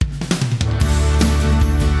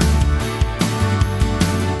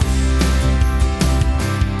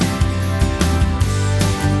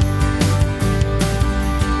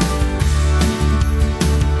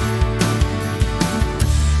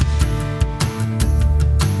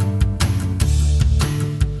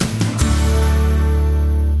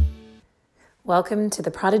Welcome to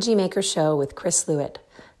the Prodigy Maker Show with Chris Lewitt.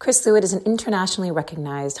 Chris Lewitt is an internationally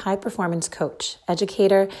recognized high-performance coach,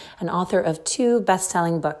 educator, and author of 2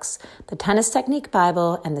 best-selling books, The Tennis Technique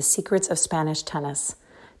Bible and The Secrets of Spanish Tennis.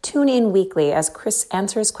 Tune in weekly as Chris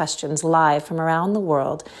answers questions live from around the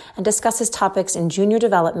world and discusses topics in junior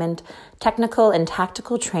development, technical and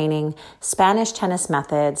tactical training, Spanish tennis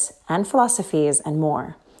methods, and philosophies, and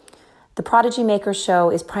more. The Prodigy Maker Show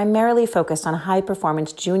is primarily focused on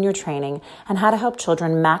high-performance junior training and how to help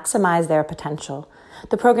children maximize their potential.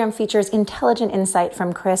 The program features intelligent insight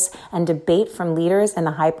from Chris and debate from leaders in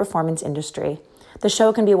the high-performance industry. The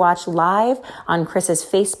show can be watched live on Chris's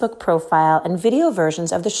Facebook profile, and video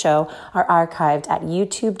versions of the show are archived at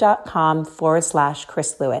youtube.com/Chris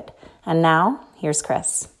Lewitt. And now, here's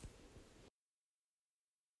Chris.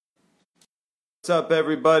 What's up,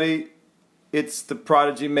 everybody? It's the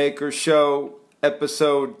Prodigy Maker Show,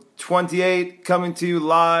 episode 28, coming to you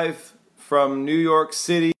live from New York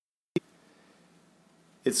City.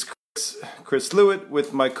 It's Chris Lewitt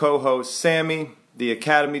with my co-host Sammy, the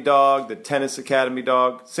Academy Dog, the Tennis Academy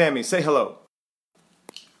Dog. Sammy, say hello.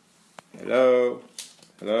 Hello.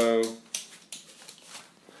 Hello.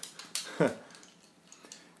 How's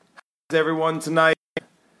everyone tonight?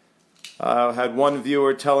 I had one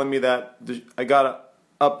viewer telling me that I gotta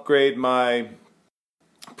upgrade my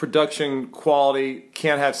production quality.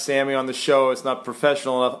 Can't have Sammy on the show. It's not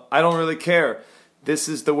professional enough. I don't really care. This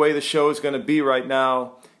is the way the show is going to be right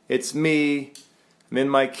now. It's me. I'm in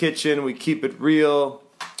my kitchen. We keep it real.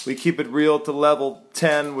 We keep it real to level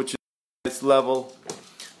 10, which is this level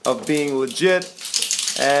of being legit.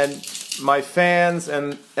 And my fans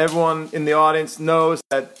and everyone in the audience knows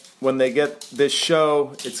that when they get this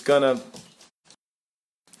show, it's gonna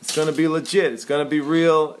be legit. It's going to be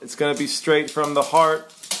real. It's going to be straight from the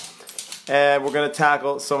heart. And we're going to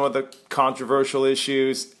tackle some of the controversial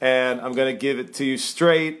issues. And I'm going to give it to you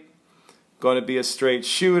straight. Going to be a straight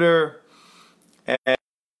shooter. And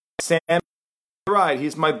Sam, right,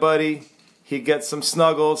 he's my buddy. He gets some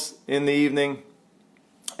snuggles in the evening.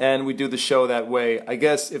 And we do the show that way. I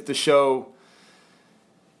guess if the show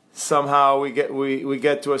somehow we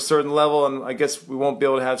get to a certain level, and I guess we won't be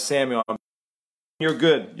able to have Sammy on. You're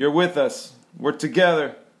good. You're with us. We're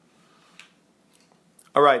together.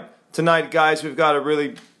 All right. Tonight, guys, we've got a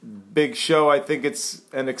really big show. I think it's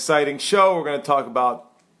an exciting show. We're going to talk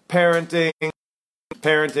about parenting in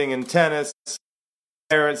tennis,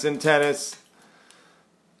 parents in tennis,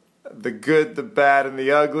 the good, the bad, and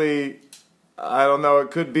the ugly. I don't know.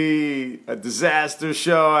 It could be a disaster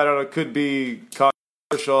show. I don't know. It could be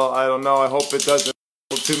controversial. I don't know. I hope it doesn't.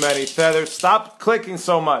 Too many feathers. Stop clicking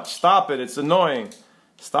so much. Stop it. It's annoying.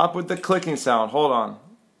 Stop with the clicking sound. Hold on.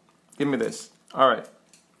 Give me this. All right.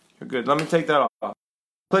 You're good. Let me take that off.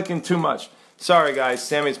 Clicking too much. Sorry, guys.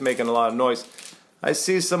 Sammy's making a lot of noise. I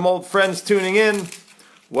see some old friends tuning in.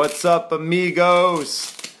 What's up,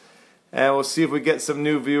 amigos? And we'll see if we get some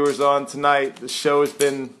new viewers on tonight. The show has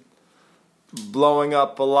been blowing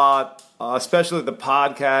up a lot. Especially the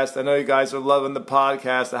podcast. I know you guys are loving the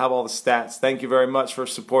podcast. I have all the stats. Thank you very much for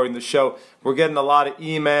supporting the show. We're getting a lot of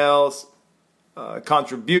emails,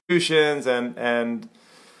 contributions, and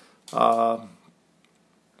a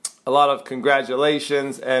lot of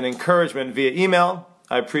congratulations and encouragement via email.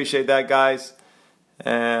 I appreciate that, guys.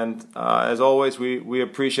 And as always, we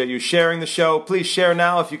appreciate you sharing the show. Please share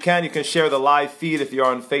now if you can. You can share the live feed if you're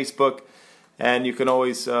on Facebook. And you can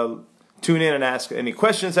always tune in and ask any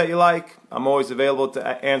questions that you like. I'm always available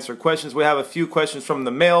to answer questions. We have a few questions from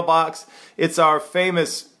the mailbox. It's our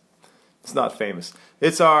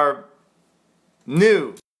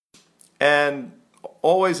new and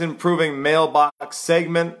always improving mailbox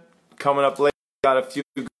segment coming up later. Got a few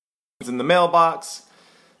questions in the mailbox.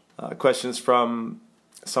 Questions from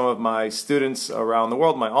some of my students around the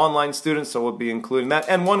world, my online students, so we'll be including that.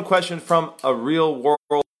 And one question from a real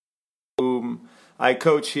world whom I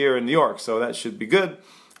coach here in New York, so that should be good.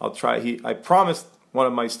 I'll try. I promised one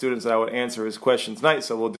of my students that I would answer his question tonight,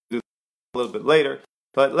 so we'll do that a little bit later.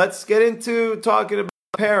 But let's get into talking about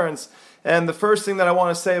parents. And the first thing that I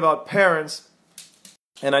want to say about parents,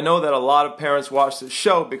 and I know that a lot of parents watch this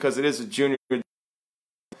show because it is a junior,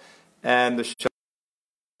 and the show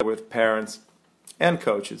with parents and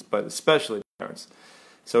coaches, but especially parents.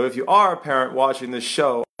 So if you are a parent watching this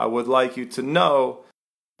show, I would like you to know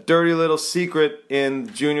dirty little secret in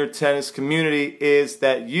the junior tennis community is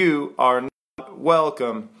that you are not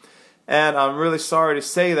welcome. And I'm really sorry to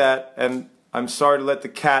say that, and I'm sorry to let the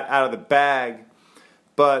cat out of the bag,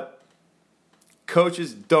 but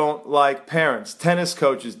coaches don't like parents. Tennis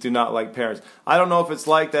coaches do not like parents. I don't know if it's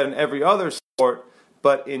like that in every other sport,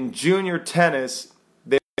 but in junior tennis,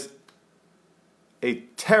 there's a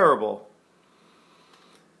terrible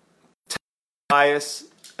bias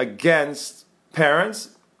against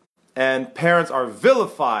parents, and parents are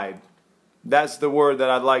vilified. That's the word that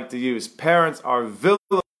I'd like to use. Parents are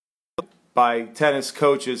vilified by tennis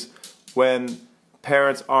coaches when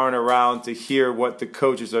parents aren't around to hear what the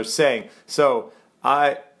coaches are saying. So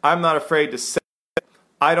I'm not afraid to say it.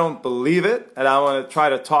 I don't believe it, and I want to try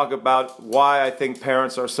to talk about why I think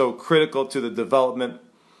parents are so critical to the development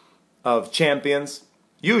of champions.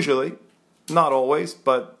 Usually, not always,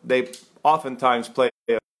 but they oftentimes play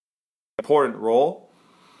an important role.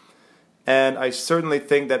 And I certainly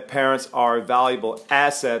think that parents are a valuable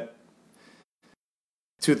asset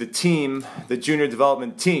to the team, the junior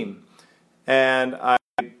development team. And I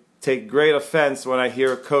take great offense when I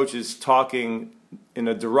hear coaches talking in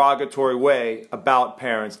a derogatory way about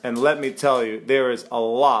parents. And let me tell you, there is a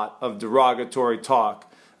lot of derogatory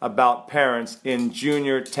talk about parents in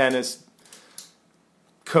junior tennis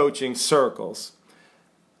coaching circles.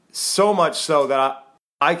 So much so that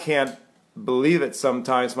I can't believe it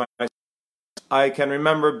sometimes. I can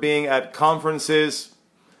remember being at conferences,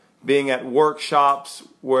 being at workshops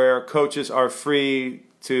where coaches are free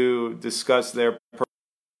to discuss their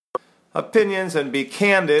opinions and be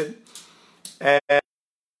candid. And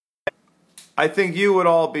I think you would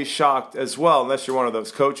all be shocked as well, unless you're one of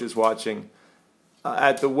those coaches watching,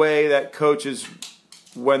 at the way that coaches,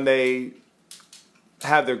 when they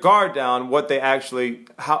have their guard down,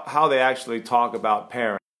 how they actually talk about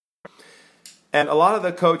parents. And a lot of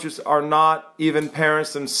the coaches are not even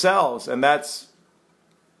parents themselves, and that's,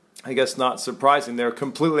 I guess, not surprising. They're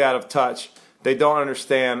completely out of touch. They don't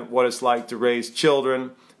understand what it's like to raise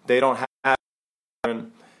children. They don't have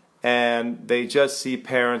children, and they just see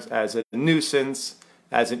parents as a nuisance,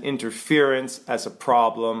 as an interference, as a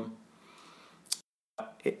problem.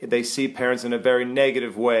 They see parents in a very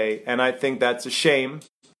negative way, and I think that's a shame.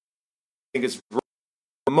 I think it's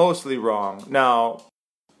mostly wrong. Now,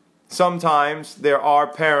 sometimes there are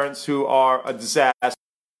parents who are a disaster,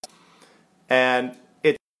 and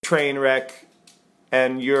it's a train wreck,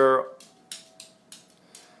 and you're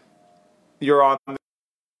on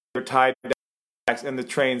you're tied down, and the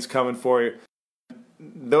train's coming for you.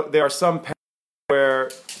 There are some parents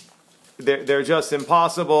where they're just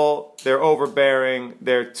impossible, they're overbearing,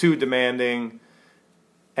 they're too demanding,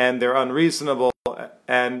 and they're unreasonable.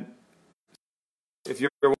 And if you're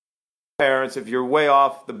parents, if you're way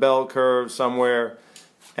off the bell curve somewhere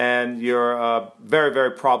and you're very,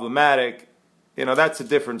 very problematic, that's a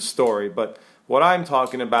different story. But what I'm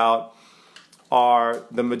talking about are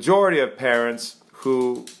the majority of parents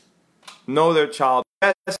who know their child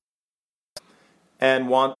best and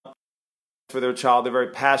want for their child. They're very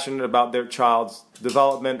passionate about their child's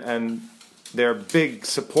development, and they're big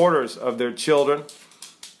supporters of their children.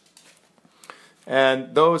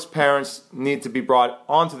 And those parents need to be brought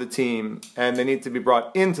onto the team, and they need to be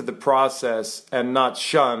brought into the process and not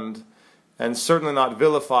shunned, and certainly not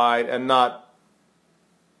vilified, and not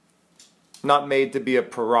made to be a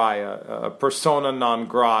pariah, a persona non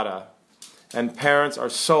grata. And parents are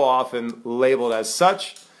so often labeled as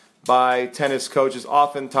such by tennis coaches,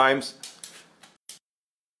 oftentimes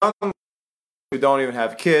who don't even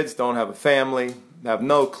have kids, don't have a family, have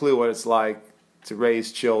no clue what it's like to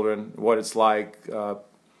raise children, what it's like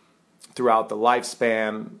throughout the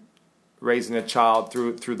lifespan, raising a child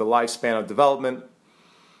through the lifespan of development.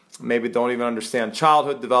 Maybe don't even understand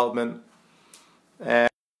childhood development. And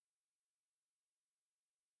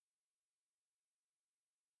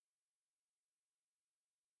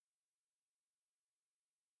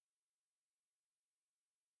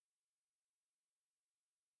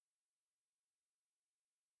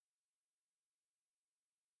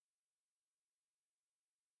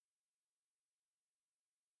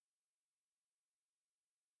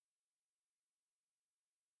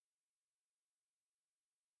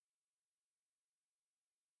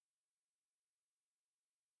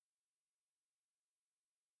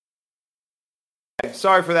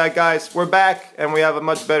sorry for that, guys. We're back, and we have a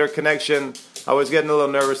much better connection. I was getting a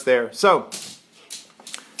little nervous there. So,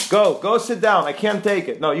 go sit down. I can't take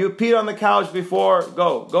it. No, you peed on the couch before.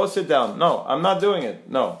 Go sit down. No, I'm not doing it.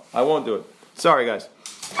 No, I won't do it. Sorry, guys.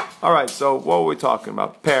 All right, so what were we talking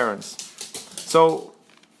about? Parents. So,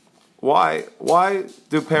 why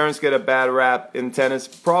do parents get a bad rap in tennis?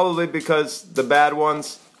 Probably because the bad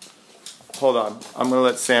ones... Hold on. I'm going to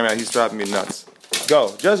let Sam out. He's driving me nuts.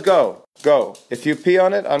 Go. Just go. Go. If you pee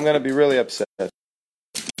on it, I'm going to be really upset.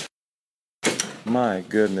 My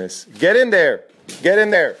goodness. Get in there. Get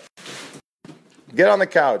in there. Get on the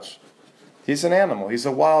couch. He's an animal. He's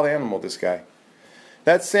a wild animal, this guy.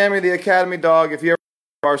 That's Sammy the Academy dog. If you ever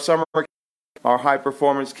our summer, our high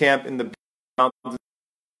performance camp in the mountains.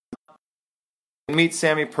 Meet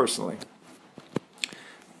Sammy personally.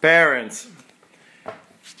 Parents,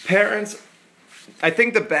 I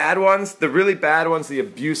think the bad ones, the really bad ones, the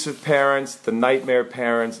abusive parents, the nightmare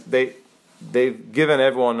parents, they've given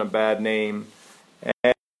everyone a bad name.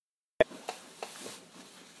 And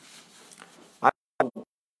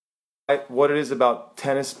what it is about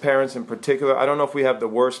tennis parents in particular, I don't know if we have the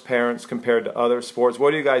worst parents compared to other sports.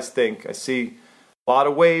 What do you guys think? I see a lot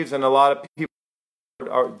of waves and a lot of people.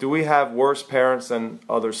 Do we have worse parents than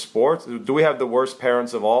other sports? Do we have the worst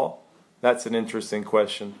parents of all? That's an interesting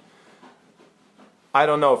question. I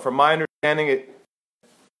don't know. From my understanding,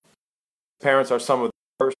 parents are some of the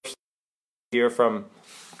worst. Hear from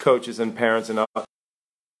coaches and parents and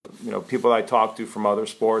people I talk to from other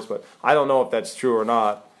sports, but I don't know if that's true or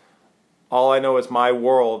not. All I know is my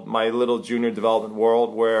world, my little junior development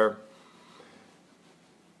world, where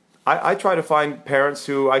I try to find parents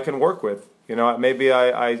who I can work with. Maybe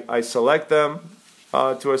I select them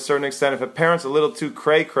to a certain extent. If a parent's a little too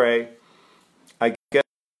cray-cray, I guess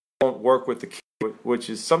I won't work with the kid, which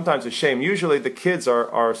is sometimes a shame. Usually the kids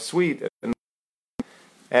are sweet,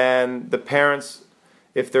 and the parents,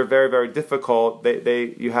 if they're very, very difficult,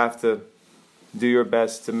 you have to do your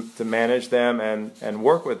best to manage them and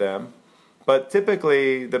work with them. But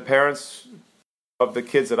typically, the parents of the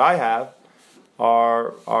kids that I have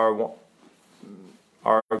are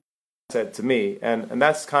said to me, and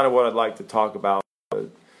that's kind of what I'd like to talk about.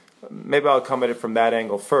 Maybe I'll come at it from that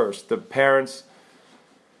angle first. The parents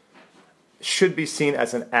should be seen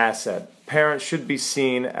as an asset. Parents should be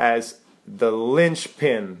seen as the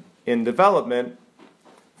linchpin in development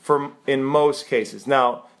in most cases.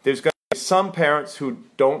 Now, there's going to be some parents who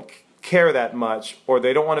don't care that much, or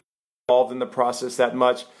they don't want to be involved in the process that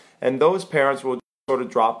much, and those parents will sort of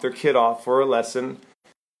drop their kid off for a lesson.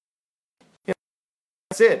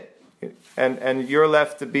 That's it. And you're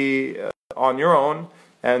left to be on your own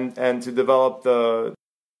and to develop the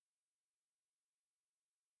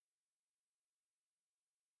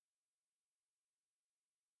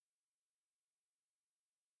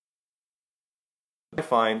I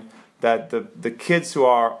find that the kids who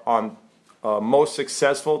are on most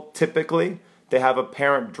successful, typically, they have a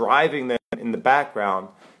parent driving them in the background.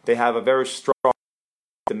 They have a very strong,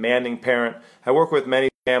 demanding parent. I work with many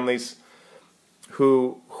families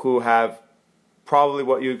who have probably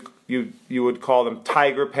what you would call them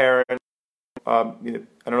tiger parents. I don't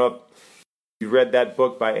know if you read that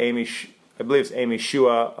book by Amy. I believe it's Amy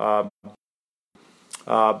Shua.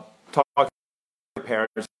 Talking to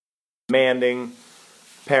parents, demanding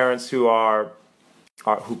parents who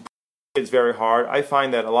who kids very hard. I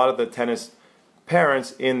find that a lot of the tennis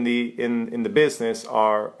parents in the business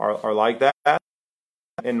are like that.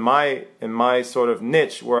 In my sort of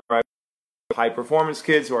niche, where I high performance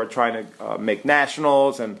kids who are trying to make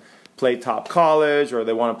nationals and play top college, or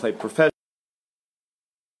they want to play professional.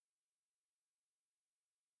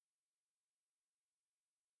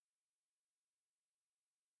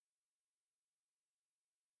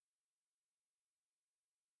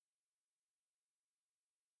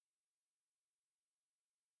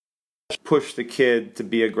 Push the kid to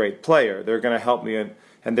be a great player. They're going to help me,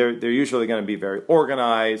 and they're usually going to be very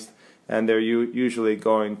organized, and they're usually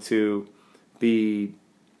going to be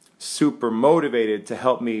super motivated to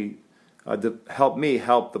help me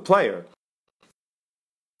help the player.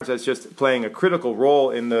 That's just playing a critical role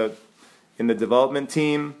in the development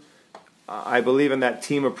team. I believe in that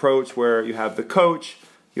team approach where you have the coach,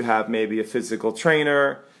 you have maybe a physical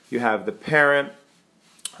trainer, you have the parent,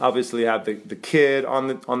 obviously you have the kid on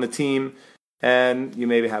the team, and you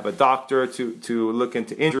maybe have a doctor to look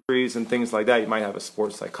into injuries and things like that. You might have a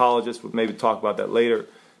sports psychologist. We'll maybe talk about that later,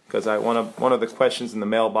 because one of the questions in the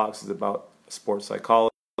mailbox is about sports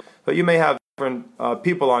psychology. But you may have different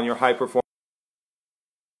people on your high performance.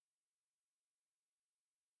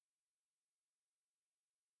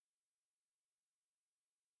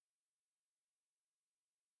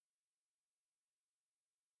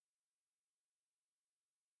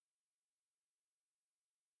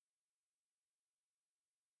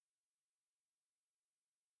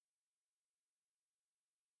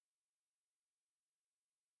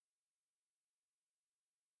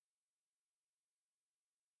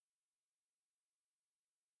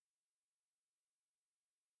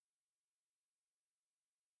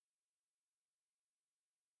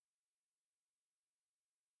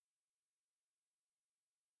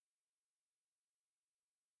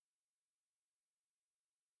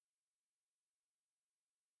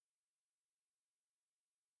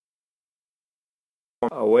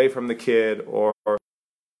 Away from the kid, or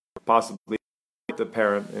possibly the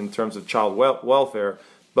parent in terms of child welfare.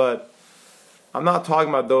 But I'm not talking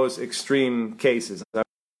about those extreme cases. The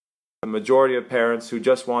majority of parents who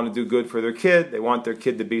just want to do good for their kid, they want their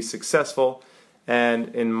kid to be successful.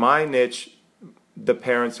 And in my niche, the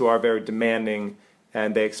parents who are very demanding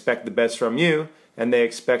and they expect the best from you and they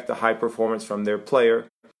expect the high performance from their player.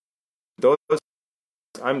 Those,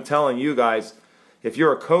 I'm telling you guys, if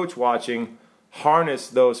you're a coach watching, harness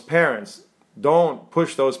those parents. Don't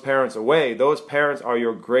push those parents away. Those parents are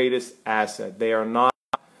your greatest asset. They are not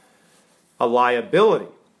a liability.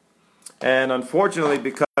 And unfortunately,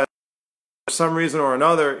 because for some reason or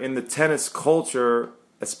another in the tennis culture,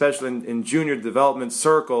 especially in junior development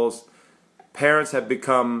circles, parents have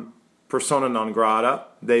become persona non grata.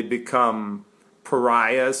 They become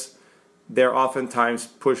pariahs. They're oftentimes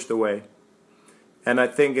pushed away. And I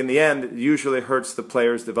think in the end, it usually hurts the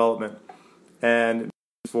player's development. And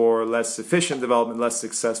for less efficient development, less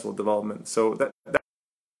successful development. So that's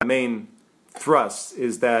the main thrust,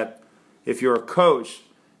 is that if you're a coach,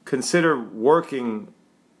 consider working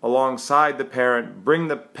alongside the parent, bring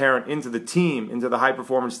the parent into the team, into the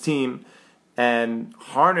high-performance team, and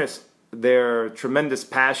harness their tremendous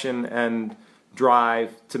passion and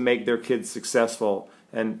drive to make their kids successful,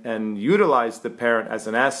 and utilize the parent as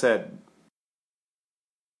an asset.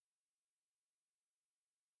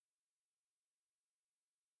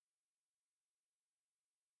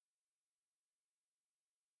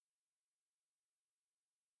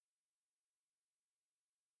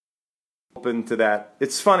 Open to that.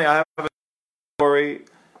 It's funny, I have a story.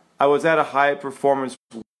 I was at a high-performance.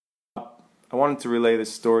 I wanted to relay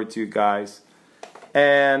this story to you guys,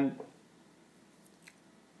 and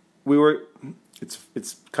we were.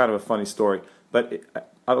 It's kind of a funny story, but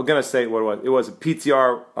I'm gonna say what it was. It was a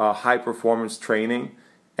PTR high-performance training,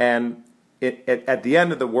 and at the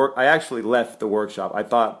end of the work, I actually left the workshop. I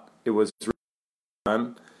thought it was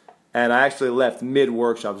done, and I actually left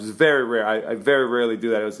mid-workshop. It was very rare. I very rarely do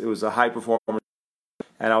that. It was a high-performance,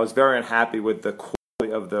 and I was very unhappy with the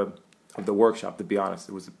quality of the workshop, to be honest.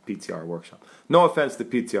 It was a PTR workshop. No offense to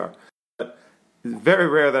PTR. But it's very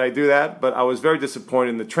rare that I do that, but I was very disappointed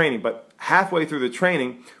in the training. But halfway through the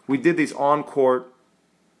training, we did these on-court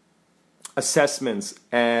assessments,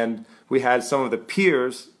 and we had some of the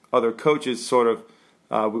peers, other coaches, sort of,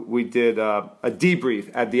 we did a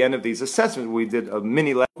debrief at the end of these assessments. We did a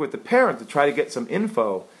mini lesson with the parent to try to get some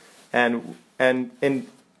info, and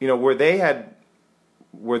you know, where they had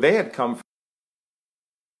come from.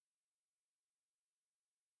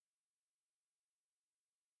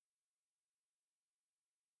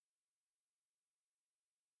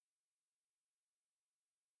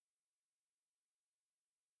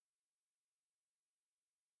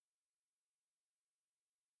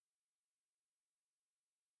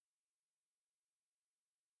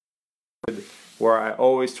 Where I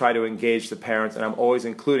always try to engage the parents, and I'm always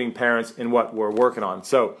including parents in what we're working on.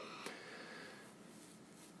 So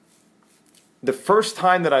the first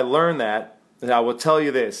time that I learned that, and I will tell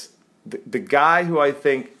you this, the guy who I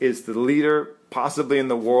think is the leader possibly in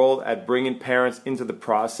the world at bringing parents into the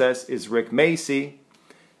process is Rick Macy.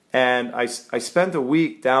 And I spent a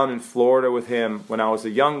week down in Florida with him when I was a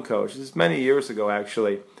young coach. This is many years ago,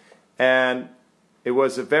 actually. And it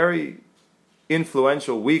was a very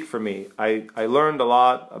influential week for me. I learned a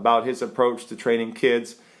lot about his approach to training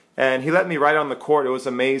kids, and he let me right on the court. It was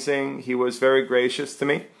amazing. He was very gracious to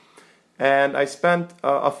me, and I spent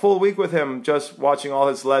a full week with him just watching all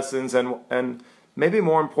his lessons, and maybe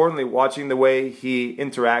more importantly, watching the way he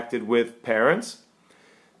interacted with parents.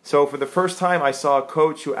 So for the first time, I saw a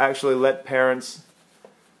coach who actually let parents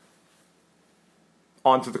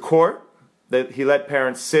onto the court. That he let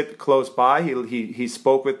parents sit close by. He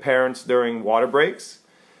spoke with parents during water breaks.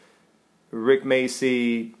 Rick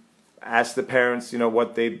Macy asked the parents, you know,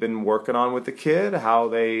 what they've been working on with the kid, how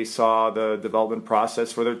they saw the development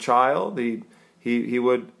process for their child. He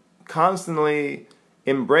would constantly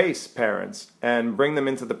embrace parents and bring them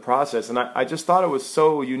into the process. And I just thought it was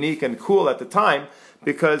so unique and cool at the time,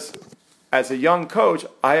 because as a young coach,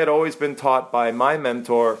 I had always been taught by my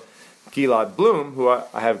mentor, Gilad Bloom, who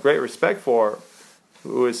I have great respect for,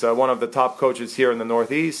 who is one of the top coaches here in the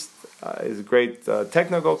Northeast. He's a great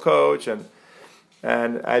technical coach, and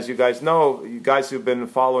as you guys know, you guys who've been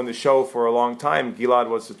following the show for a long time,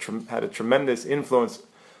 Gilad had a tremendous influence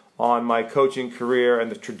on my coaching career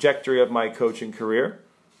and the trajectory of my coaching career.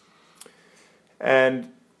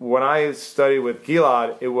 And when I studied with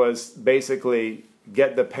Gilad, it was basically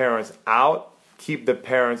get the parents out, keep the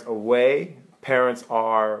parents away. Parents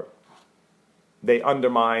they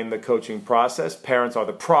undermine the coaching process. Parents are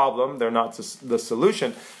the problem. They're not the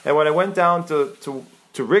solution. And when I went down to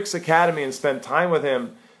to Rick's Academy and spent time with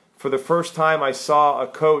him, for the first time I saw a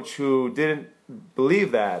coach who didn't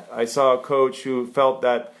believe that. I saw a coach who felt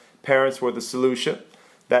that parents were the solution,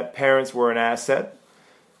 that parents were an asset,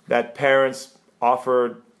 that parents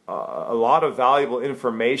offered a lot of valuable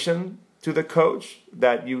information to the coach,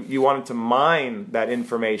 that you wanted to mine that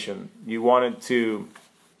information. You wanted to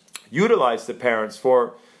utilize the parents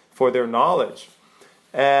for their knowledge.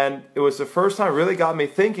 And it was the first time it really got me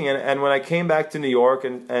thinking. And when I came back to New York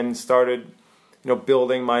and started,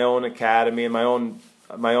 building my own academy and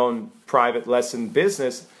my own private lesson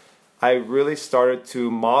business, I really started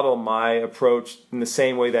to model my approach in the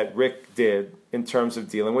same way that Rick did in terms of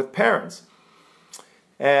dealing with parents.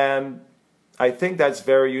 And I think that's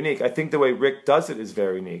very unique. I think the way Rick does it is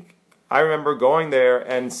very unique. I remember going there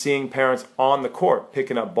and seeing parents on the court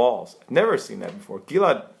picking up balls. I've never seen that before.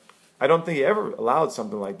 Gilad, I don't think he ever allowed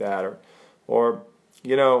something like that. Or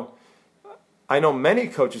I know many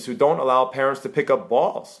coaches who don't allow parents to pick up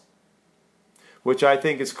balls, which I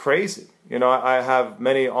think is crazy. I have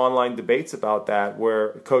many online debates about that where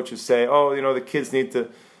coaches say, the kids need to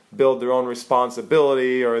build their own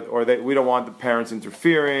responsibility, or we don't want the parents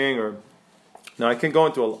interfering. Now I can go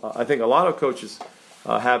into, I think a lot of coaches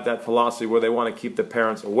have that philosophy where they want to keep the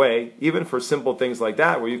parents away, even for simple things like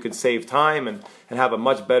that, where you could save time and have a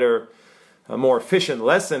much better, more efficient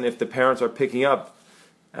lesson if the parents are picking up.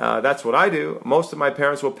 That's what I do. Most of my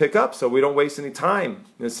parents will pick up, so we don't waste any time.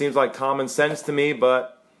 And it seems like common sense to me,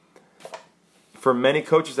 but for many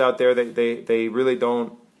coaches out there, they really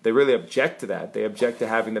don't. They really object to that. They object to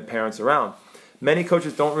having the parents around. Many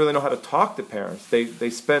coaches don't really know how to talk to parents. They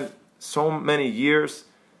spent so many years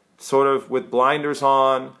sort of with blinders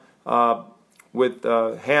on, with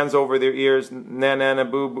hands over their ears, nana,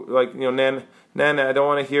 boo, nana, I don't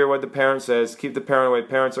want to hear what the parent says. Keep the parent away.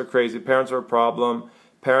 Parents are crazy. Parents are a problem.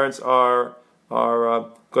 Parents are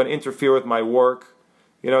going to interfere with my work.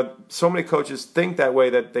 So many coaches think that way,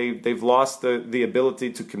 that they've lost the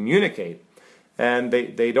ability to communicate, and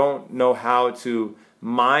they don't know how to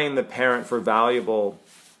mine the parent for valuable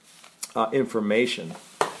information.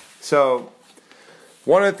 So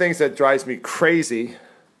one of the things that drives me crazy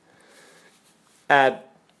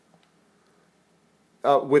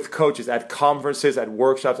with coaches at conferences, at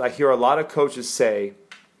workshops, I hear a lot of coaches say,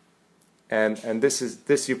 and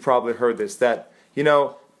this you've probably heard this, that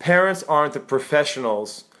parents aren't the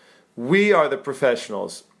professionals. We are the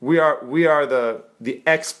professionals. We are the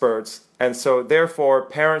experts, and so therefore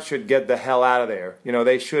parents should get the hell out of there.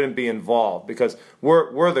 They shouldn't be involved because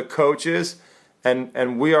we're the coaches,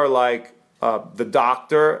 and we are like the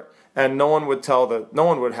doctor, and no one would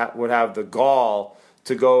have the gall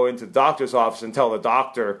to go into the doctor's office and tell the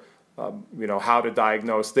doctor how to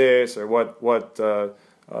diagnose this, or what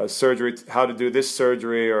surgery, how to do this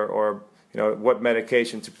surgery, or what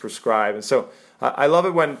medication to prescribe. And so I love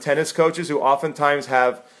it when tennis coaches, who oftentimes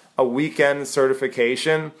have a weekend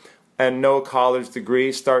certification and no college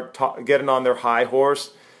degree, start getting on their high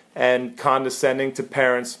horse and condescending to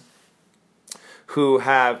parents who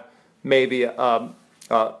have maybe a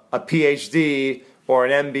PhD or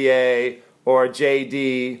an MBA or a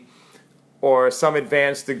JD or some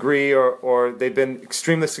advanced degree, or they've been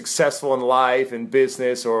extremely successful in life, in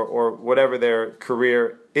business, or whatever their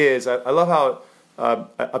career is. I love how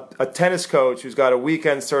a tennis coach who's got a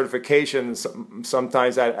weekend certification,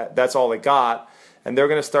 sometimes that's all they got, and they're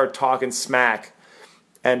going to start talking smack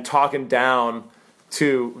and talking down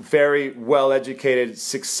to very well-educated,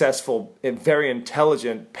 successful, and very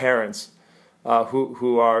intelligent parents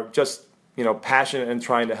who are just passionate and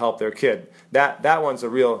trying to help their kid. That one's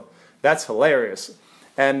that's hilarious.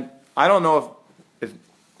 And I don't know if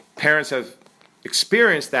parents have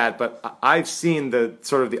experienced that, but I've seen the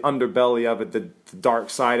sort of the underbelly of it, the dark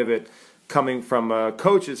side of it, coming from a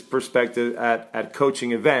coach's perspective at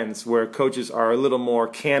coaching events, where coaches are a little more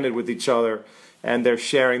candid with each other, and they're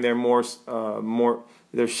sharing their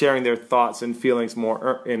they're sharing their thoughts and feelings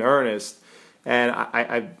more in earnest. And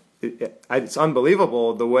it's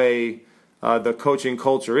unbelievable the way the coaching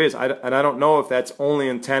culture is. And I don't know if that's only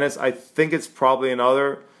in tennis. I think it's probably in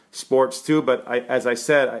other sports too. But as I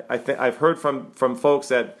said, I've heard from folks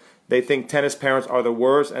that they think tennis parents are the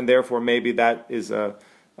worst, and therefore maybe that is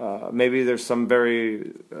maybe there's some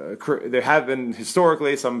there have been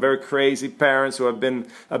historically some very crazy parents who have been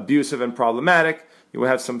abusive and problematic. You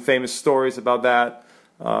have some famous stories about that,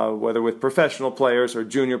 whether with professional players or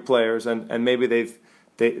junior players, and maybe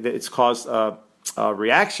it's caused a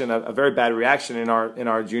reaction, a very bad reaction in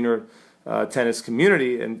our junior tennis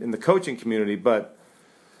community and in the coaching community. But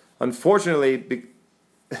unfortunately,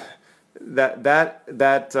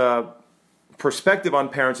 that perspective on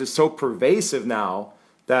parents is so pervasive now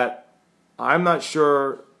that I'm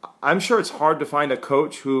sure it's hard to find a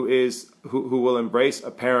coach who will embrace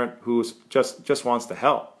a parent who's just wants to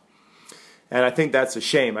help. And I think that's a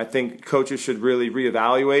shame. I think coaches should really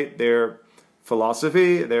reevaluate their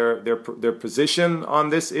philosophy, their position on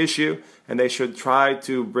this issue, and they should try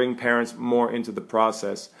to bring parents more into the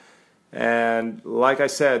process. And like I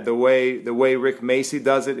said, the way Rick Macy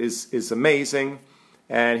does it is amazing,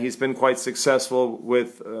 and he's been quite successful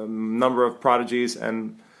with a number of prodigies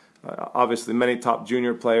and obviously many top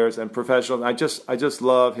junior players and professionals. I just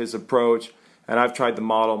love his approach, and I've tried to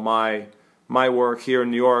model my work here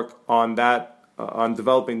in New York on that, on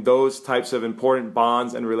developing those types of important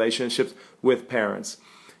bonds and relationships with parents.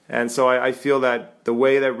 And so I feel that the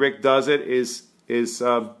way that Rick does it is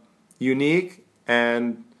unique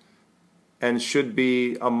and should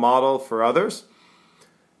be a model for others,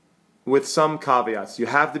 with some caveats. You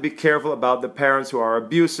have to be careful about the parents who are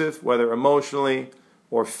abusive, whether emotionally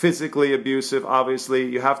or physically abusive. Obviously,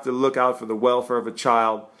 you have to look out for the welfare of a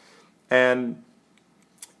child, and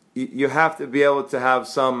you have to be able to have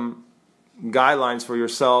some guidelines for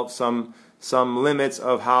yourself, some limits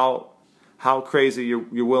of how crazy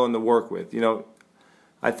you're willing to work with.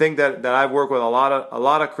 I think that I've worked with a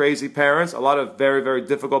lot of crazy parents, a lot of very, very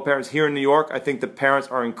difficult parents here in New York. I think the parents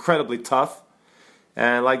are incredibly tough,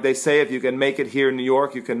 and like they say, if you can make it here in New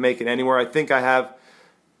York, you can make it anywhere. I think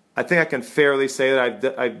I can fairly say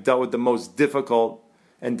that I've dealt with the most difficult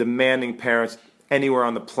and demanding parents anywhere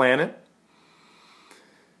on the planet.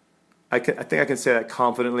 I think I can say that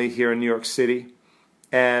confidently here in New York City,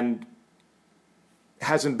 and it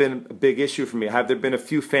hasn't been a big issue for me. Have there been a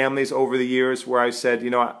few families over the years where I said,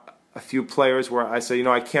 a few players where I said,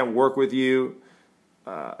 I can't work with you.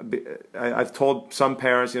 I've told some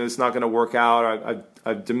parents, it's not going to work out.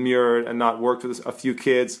 I've demurred and not worked with a few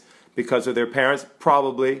kids because of their parents,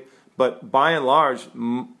 probably. But by and large,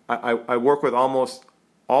 I work with almost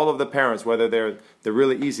all of the parents, whether they're the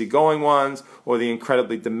really easygoing ones or the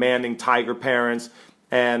incredibly demanding tiger parents.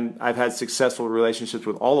 And I've had successful relationships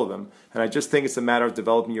with all of them. And I just think it's a matter of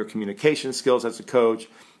developing your communication skills as a coach,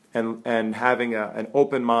 and having an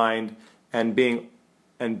open mind, and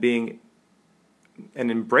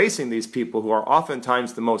embracing these people who are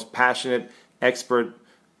oftentimes the most passionate, expert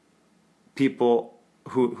people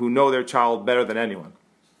who know their child better than anyone.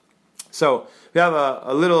 So we have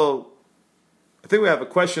I think we have a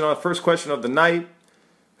question on first question of the night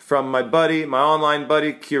from my online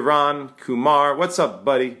buddy, Kiran Kumar. What's up,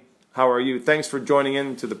 buddy? How are you? Thanks for joining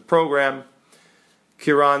in to the program.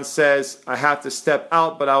 Kiran says, I have to step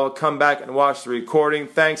out, but I will come back and watch the recording.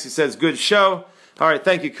 Thanks. He says, good show. All right,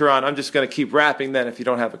 thank you, Kiran. I'm just going to keep rapping then if you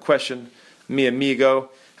don't have a question. Mi amigo.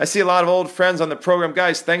 I see a lot of old friends on the program.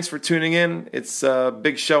 Guys, thanks for tuning in. It's a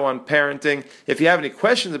big show on parenting. If you have any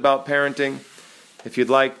questions about parenting, if you'd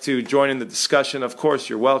like to join in the discussion, of course,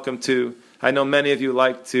 you're welcome to. I know many of you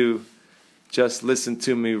like to just listen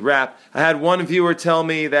to me rap. I had one viewer tell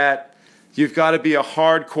me that you've got to be a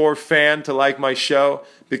hardcore fan to like my show,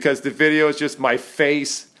 because the video is just my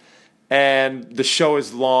face and the show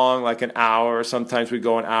is long, like an hour. Sometimes we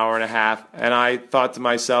go an hour and a half. And I thought to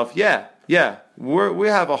myself, we have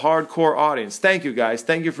a hardcore audience. Thank you, guys.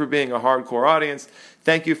 Thank you for being a hardcore audience.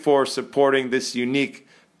 Thank you for supporting this unique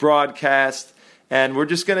broadcast. And we're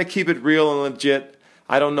just going to keep it real and legit.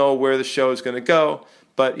 I don't know where the show is going to go,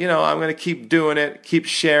 but, I'm going to keep doing it, keep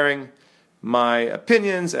sharing my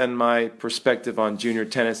opinions and my perspective on junior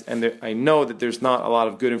tennis. And I know that there's not a lot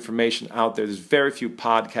of good information out there. There's very few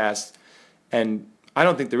podcasts, and I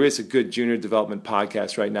don't think there is a good junior development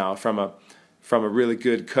podcast right now from a really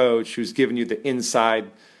good coach who's giving you the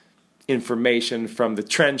inside information from the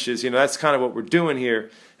trenches. That's kind of what we're doing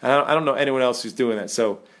here. And I don't know anyone else who's doing that.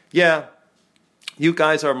 So, you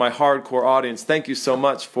guys are my hardcore audience. Thank you so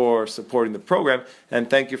much for supporting the program, and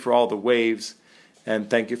thank you for all the waves, and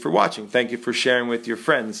thank you for watching. Thank you for sharing with your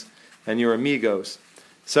friends and your amigos.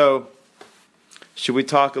 So, should we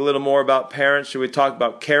talk a little more about parents? Should we talk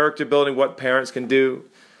about character building, what parents can do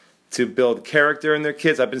to build character in their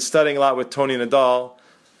kids? I've been studying a lot with Tony Nadal.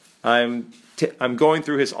 I'm going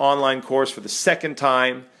through his online course for the second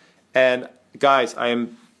time, and guys, I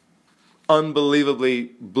am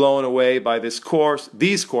unbelievably blown away by these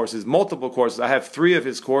courses, multiple courses. I have 3 of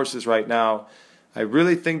his courses right now. I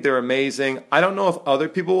really think they're amazing. I don't know if other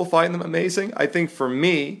people will find them amazing. I think for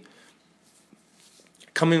me,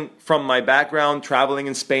 coming from my background, traveling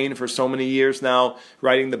in Spain for so many years now,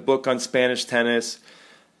 writing the book on Spanish tennis,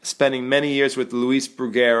 spending many years with Luis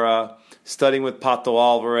Bruguera, studying with Pato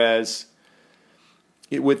Alvarez,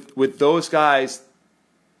 with those guys,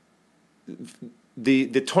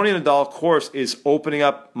 the Tony Nadal course is opening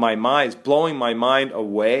up my mind, it's blowing my mind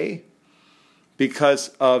away because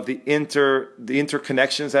of the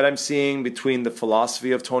interconnections that I'm seeing between the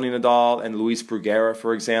philosophy of Tony Nadal and Luis Bruguera,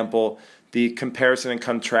 for example, the comparison and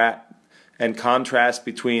contrast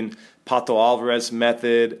between Pato Alvarez's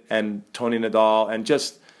method and Tony Nadal, and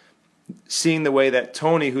just seeing the way that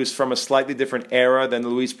Tony, who's from a slightly different era than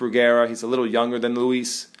Luis Bruguera, he's a little younger than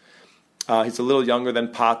Luis. He's a little younger than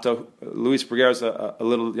Pato. Luis Bruguera's a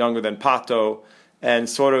little younger than Pato. And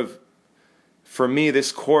sort of, for me,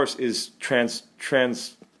 this course is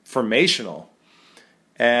transformational.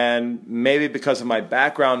 And maybe because of my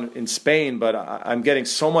background in Spain, but I'm getting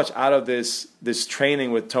so much out of this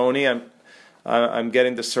training with Tony. I'm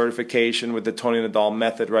getting the certification with the Tony Nadal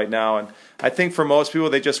method right now. And I think for most people,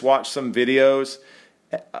 they just watch some videos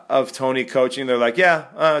of Tony coaching. They're like,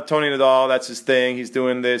 yeah, Tony Nadal, that's his thing. He's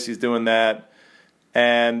doing this, he's doing that.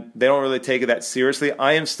 And they don't really take it that seriously.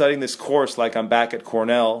 I am studying this course like I'm back at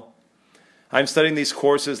Cornell. I'm studying these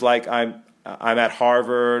courses like I'm at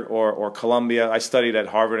Harvard or Columbia. I studied at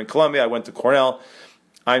Harvard and Columbia. I went to Cornell.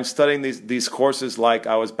 I'm studying these courses like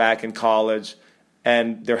I was back in college.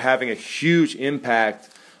 And they're having a huge impact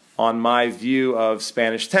on my view of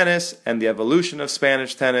Spanish tennis and the evolution of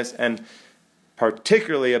Spanish tennis, and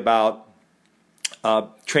particularly about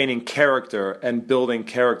training character and building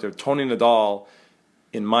character. Tony Nadal,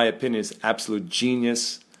 in my opinion, is absolute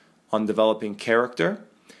genius on developing character.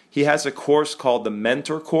 He has a course called the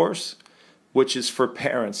Mentor Course, which is for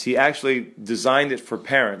parents. He actually designed it for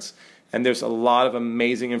parents. And there's a lot of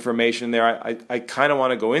amazing information there. I kind of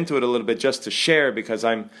want to go into it a little bit just to share, because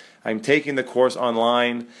I'm taking the course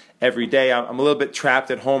online every day. I'm a little bit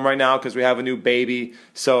trapped at home right now because we have a new baby.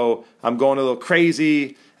 So I'm going a little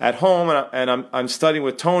crazy at home, and I'm studying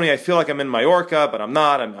with Tony. I feel like I'm in Mallorca, but I'm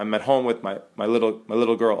not. I'm at home with my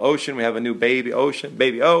little girl Ocean. We have a new baby, Ocean,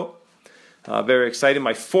 baby O. Very excited.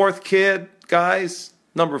 My fourth kid, guys,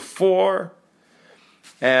 number 4,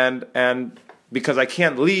 and because I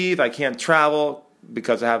can't leave, I can't travel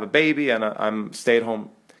because I have a baby, and I'm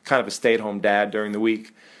kind of a stay-at-home dad during the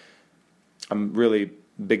week. I'm really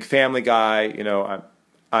big family guy. You know,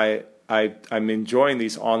 I'm enjoying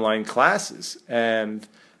these online classes, and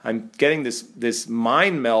I'm getting this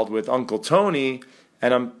mind meld with Uncle Tony,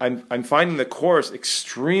 and I'm finding the course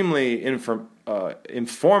extremely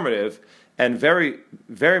informative and very,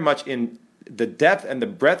 very much in. The depth and the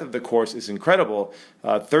breadth of the course is incredible.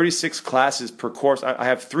 36 classes per course. I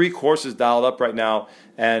have 3 courses dialed up right now,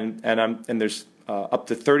 and there's up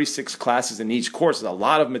to 36 classes in each course. It's a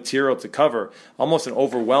lot of material to cover, almost an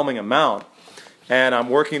overwhelming amount. And I'm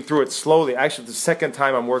working through it slowly. Actually, the second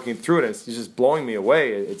time I'm working through it, it's just blowing me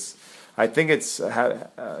away. I think it's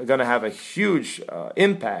going to have a huge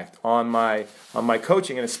impact on my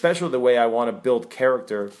coaching, and especially the way I want to build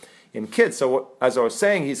character in kids. So as I was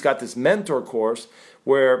saying, he's got this mentor course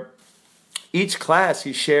where each class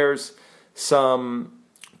he shares some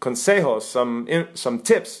consejos, some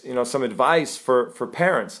tips, some advice for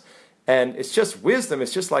parents. And it's just wisdom.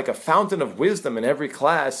 It's just like a fountain of wisdom in every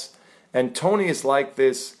class. And Tony is like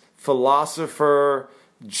this philosopher,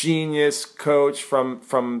 genius coach from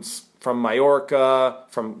Mallorca,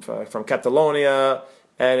 from Catalonia.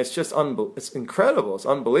 And it's just it's incredible. It's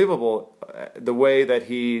unbelievable the way that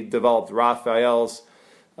he developed Rafael's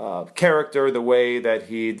character, the way that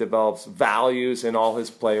he develops values in all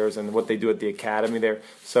his players, and what they do at the academy there.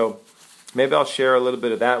 So maybe I'll share a little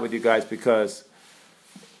bit of that with you guys, because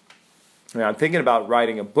I'm thinking about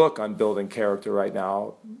writing a book on building character right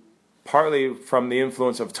now, partly from the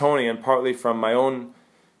influence of Tony and partly from my own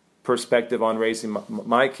perspective on raising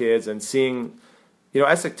my kids and seeing,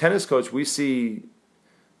 as a tennis coach, we see.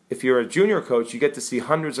 If you're a junior coach, you get to see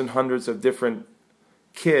hundreds and hundreds of different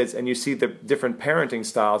kids, and you see the different parenting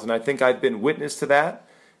styles. And I think I've been witness to that,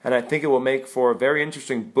 and I think it will make for a very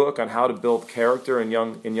interesting book on how to build character in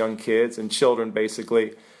young kids and children,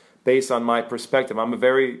 basically, based on my perspective. I'm a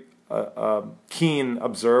very keen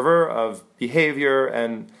observer of behavior,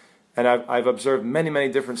 and I've observed many,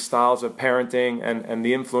 many different styles of parenting and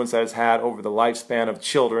the influence that it's had over the lifespan of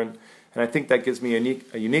children. And I think that gives me a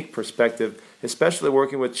unique perspective, especially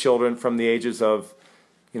working with children from the ages of,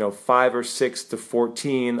 5 or 6 to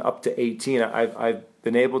 14 up to 18. I've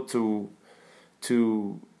been able to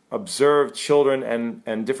observe children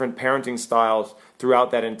and different parenting styles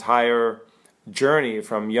throughout that entire journey,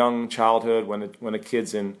 from young childhood when a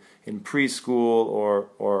kid's in preschool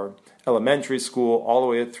or elementary school, all the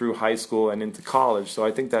way through high school and into college. So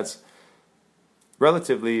I think that's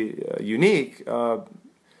relatively unique.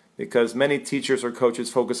 Because many teachers or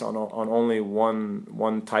coaches focus on only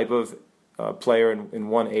one type of player in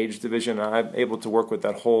one age division. And I'm able to work with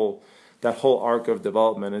that whole arc of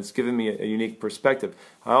development. It's given me a unique perspective.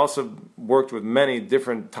 I also worked with many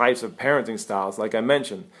different types of parenting styles. Like I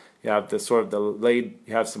mentioned, you have you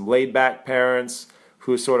have some laid back parents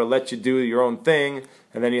who sort of let you do your own thing,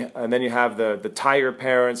 and then you have the tiger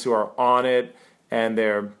parents who are on it and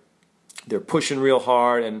they're pushing real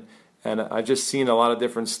hard, and I've just seen a lot of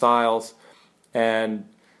different styles. And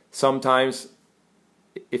sometimes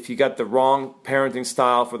if you got the wrong parenting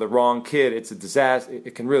style for the wrong kid, it's a disaster.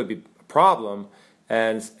 It can really be a problem,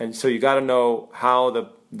 and so you got to know how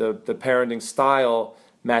the parenting style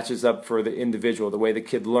matches up for the individual, the way the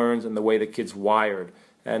kid learns and the way the kid's wired.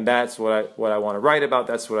 And that's what I want to write about.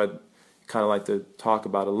 That's what I'd kind of like to talk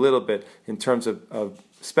about a little bit in terms of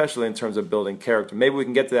especially in terms of building character. Maybe we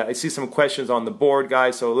can get to that. I see some questions on the board,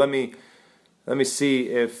 guys, so let me see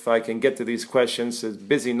if I can get to these questions. It's a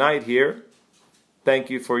busy night here.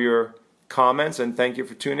 Thank you for your comments, and thank you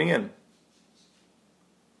for tuning in.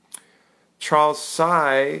 Charles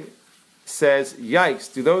Sy says,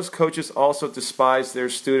 yikes, do those coaches also despise their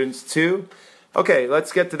students too? Okay,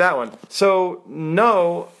 let's get to that one. So,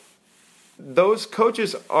 no, those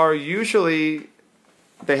coaches are usually,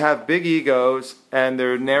 they have big egos and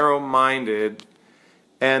they're narrow-minded,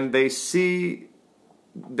 and they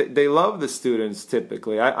love the students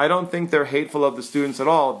typically. I don't think they're hateful of the students at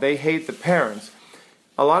all. They hate the parents.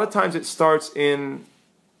 A lot of times it starts in,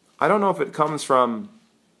 I don't know if it comes from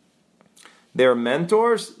their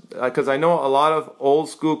mentors, because I know a lot of old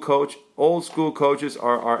school coaches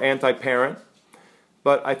are anti-parent.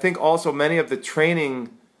 But I think also many of the training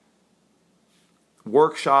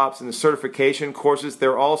workshops and the certification courses, they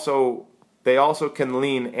also can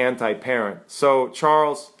lean anti-parent. So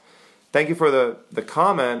Charles, thank you for the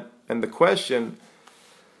comment and the question.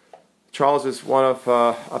 Charles is one of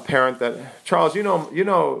a parent that, Charles,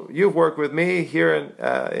 you've worked with me here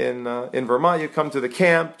in Vermont. You come to the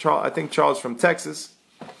camp. Charles, I think Charles is from Texas,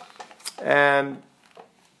 and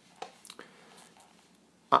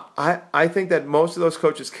I think that most of those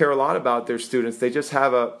coaches care a lot about their students. They just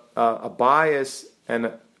have a bias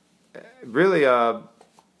and really I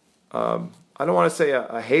don't want to say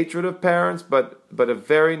a hatred of parents, but a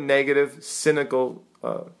very negative, cynical,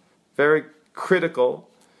 very critical,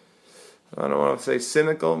 I don't want to say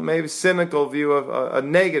cynical, maybe cynical view of a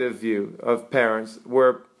negative view of parents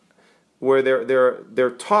where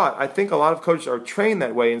they're taught. I think a lot of coaches are trained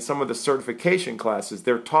that way in some of the certification classes.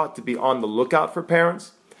 They're taught to be on the lookout for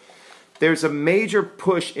parents. There's a major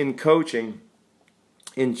push in coaching,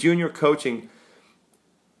 in junior coaching.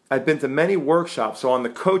 I've been to many workshops. So on the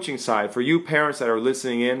coaching side, for you parents that are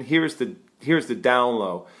listening in, here's the down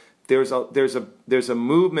low. There's a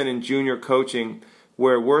movement in junior coaching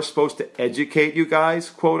where we're supposed to educate you guys,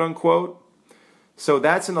 quote unquote. So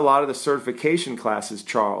that's in a lot of the certification classes,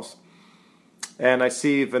 Charles. And I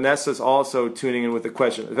see Vanessa's also tuning in with a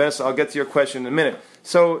question. Vanessa, I'll get to your question in a minute.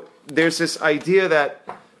 So there's this idea that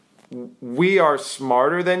we are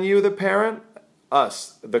smarter than you, the parent,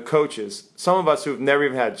 us, the coaches. Some of us who've never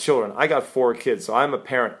even had children. I got 4 kids, so I'm a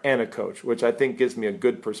parent and a coach, which I think gives me a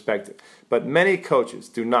good perspective. But many coaches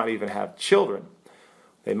do not even have children.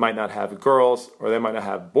 They might not have girls, or they might not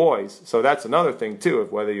have boys. So that's another thing too,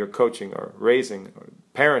 of whether you're coaching or raising or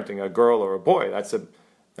parenting a girl or a boy.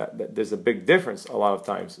 There's a big difference a lot of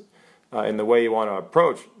times in the way you want to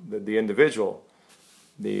approach the individual.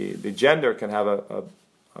 The gender can have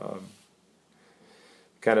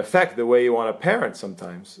can affect the way you want to parent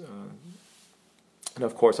sometimes. And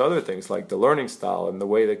of course other things like the learning style and the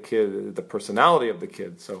way the personality of the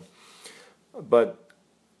kid. So, but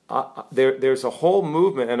there's a whole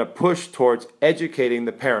movement and a push towards educating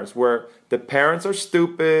the parents, where the parents are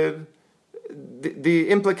stupid. The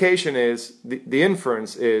implication is, the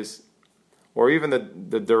inference is, or even the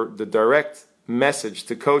direct message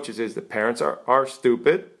to coaches is that parents are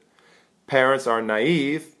stupid, parents are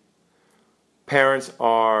naive, parents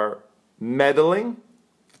are meddling.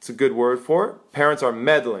 It's a good word for it. Parents are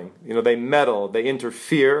meddling. They meddle, they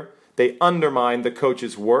interfere, they undermine the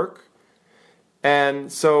coach's work.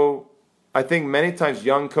 And so I think many times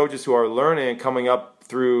young coaches who are learning and coming up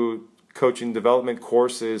through coaching development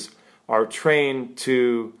courses are trained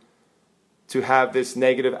to have this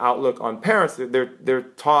negative outlook on parents. They're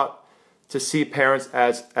taught to see parents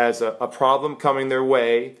as a problem coming their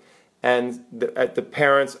way, and the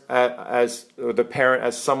parent as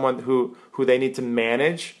someone who they need to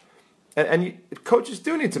manage. And coaches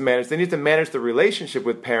do need to manage. They need to manage the relationship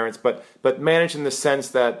with parents, but manage in the sense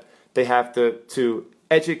that they have to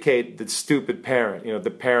educate the stupid parent,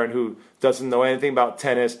 the parent who doesn't know anything about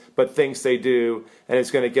tennis but thinks they do, and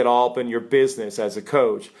is going to get all up in your business as a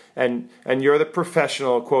coach. And you're the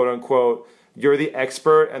professional, quote unquote. You're the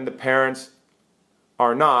expert, and the parents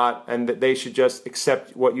are not, and that they should just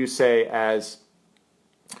accept what you say as,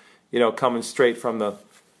 coming straight from the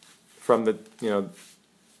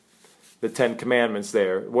the Ten Commandments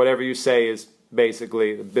there. Whatever you say is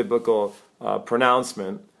basically the biblical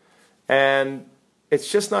pronouncement. And it's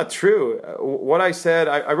just not true. What I said,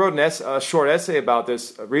 I wrote a short essay about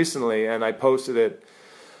this recently, and I posted it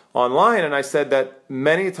online, and I said that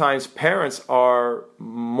many times parents are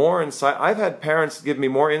more insight. I've had parents give me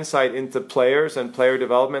more insight into players and player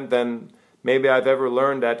development than maybe I've ever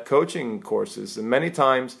learned at coaching courses. And many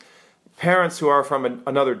times, parents who are from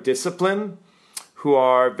another discipline, who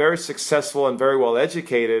are very successful and very well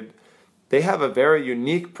educated, they have a very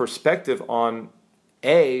unique perspective on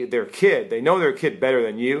A, their kid. They know their kid better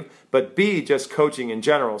than you, but B, just coaching in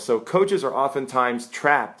general. So coaches are oftentimes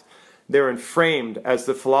trapped. They're inframed, as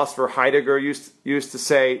the philosopher Heidegger used to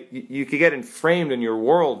say. You could get inframed in your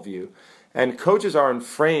worldview, and coaches are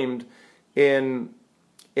inframed in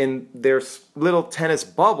their little tennis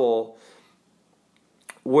bubble,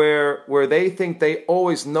 where they think they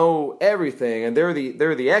always know everything, and they're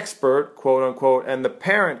the expert, quote unquote, and the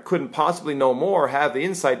parent couldn't possibly know more, have the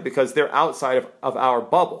insight, because they're outside of our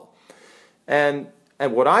bubble. And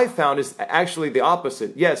what I found is actually the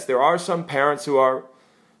opposite. Yes, there are some parents who are,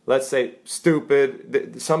 let's say,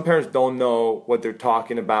 stupid. Some parents don't know what they're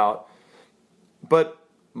talking about. But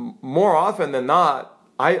more often than not,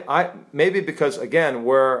 I maybe because, again,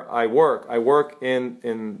 where I work in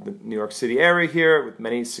the New York City area here with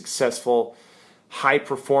many successful,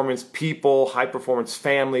 high-performance people, high-performance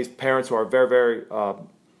families, parents who are very, very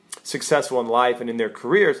successful in life and in their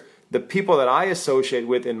careers. The people that I associate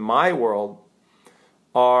with in my world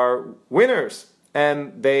are winners,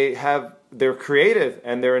 and they're creative,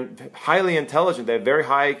 and they're highly intelligent. They have very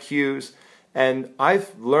high IQs, and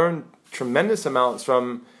I've learned tremendous amounts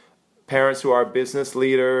from parents who are business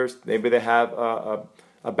leaders. Maybe they have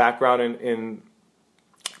a background in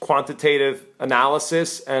quantitative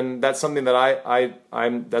analysis, and that's something that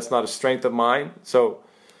that's not a strength of mine. So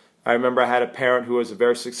I remember I had a parent who was a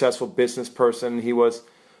very successful business person. He was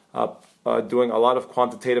doing a lot of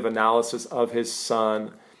quantitative analysis of his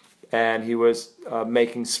son, and he was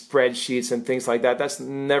making spreadsheets and things like that. That's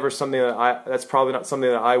probably not something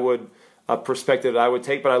that I would, a perspective that I would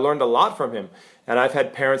take, but I learned a lot from him. And I've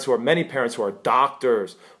had many parents who are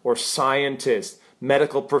doctors or scientists,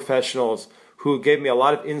 medical professionals, who gave me a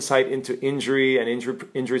lot of insight into injuries and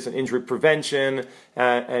injury prevention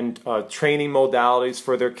and training modalities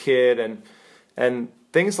for their kid and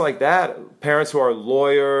things like that. Parents who are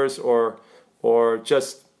lawyers or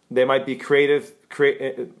just, they might be creative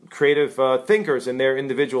thinkers in their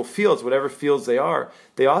individual fields, whatever fields they are.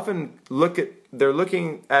 They often they're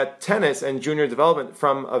looking at tennis and junior development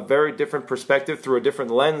from a very different perspective, through a different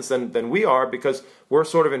lens than we are, because we're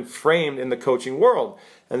sort of inframed in the coaching world.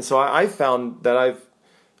 And so I found that I've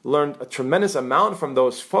learned a tremendous amount from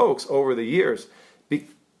those folks over the years.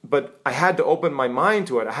 But I had to open my mind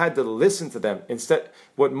to it. I had to listen to them. Instead,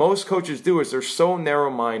 what most coaches do is they're so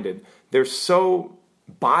narrow-minded, they're so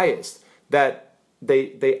biased that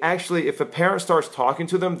they actually, if a parent starts talking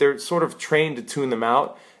to them, they're sort of trained to tune them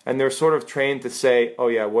out, and they're sort of trained to say, oh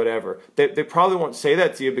yeah, whatever. They probably won't say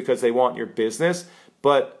that to you because they want your business,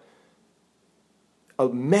 but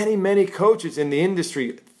many coaches in the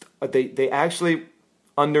industry, they actually,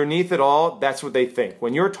 underneath it all, that's what they think.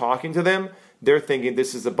 When you're talking to them, they're thinking,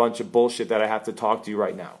 this is a bunch of bullshit that I have to talk to you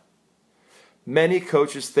right now. Many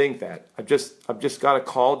coaches think that. I've just got to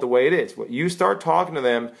call it the way it is. When you start talking to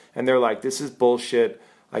them and they're like, this is bullshit.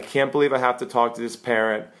 I can't believe I have to talk to this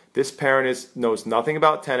parent. This parent knows nothing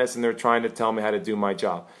about tennis, and they're trying to tell me how to do my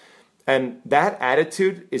job. And that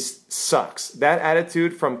attitude sucks. That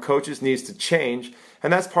attitude from coaches needs to change.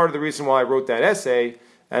 And that's part of the reason why I wrote that essay.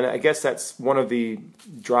 And I guess that's one of the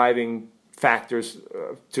driving factors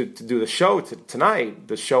to do the show tonight,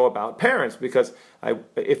 the show about parents, because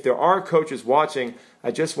if there are coaches watching,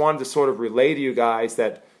 I just wanted to sort of relay to you guys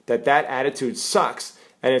that attitude sucks,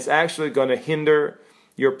 and it's actually going to hinder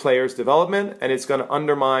your players' development, and it's going to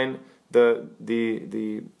undermine the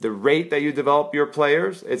rate that you develop your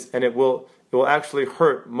players. It will actually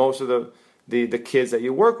hurt most of the kids that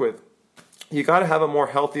you work with. You got to have a more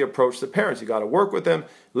healthy approach to parents. You got to work with them,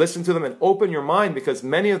 listen to them, and open your mind, because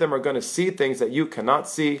many of them are going to see things that you cannot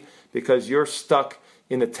see because you're stuck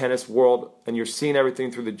in the tennis world and you're seeing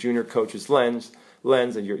everything through the junior coach's lens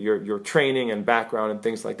and your training and background and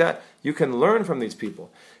things like that. You can learn from these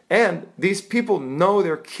people. And these people know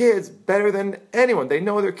their kids better than anyone. They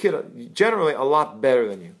know their kid generally a lot better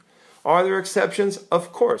than you. Are there exceptions?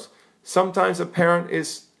 Of course. Sometimes a parent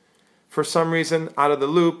is, for some reason, out of the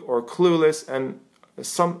loop or clueless, and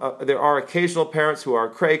there are occasional parents who are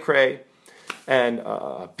cray-cray and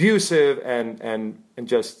abusive and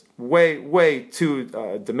just way too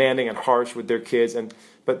demanding and harsh with their kids.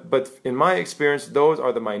 But in my experience, those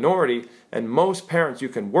are the minority, and most parents you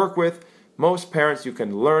can work with, most parents you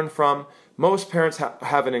can learn from, most parents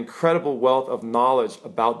have an incredible wealth of knowledge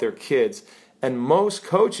about their kids, and most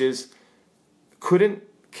coaches couldn't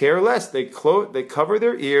care less. They cover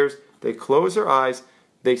their ears, they close their eyes,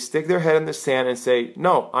 they stick their head in the sand and say,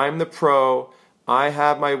 no, I'm the pro, I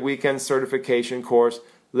have my weekend certification course,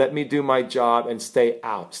 let me do my job and stay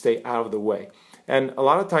out of the way. And a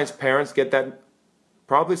lot of times parents get that.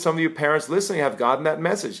 Probably some of you parents listening have gotten that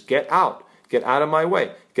message. Get out of my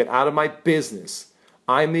way, get out of my business.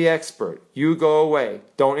 I'm the expert, you go away,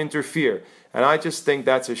 don't interfere. And I just think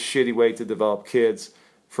that's a shitty way to develop kids.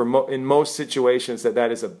 In most situations,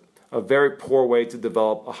 that is a very poor way to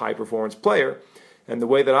develop a high-performance player. And the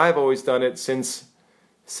way that I've always done it since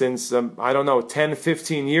 10,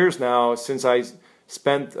 15 years now, since I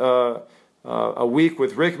spent a week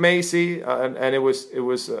with Rick Macy, and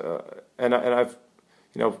I've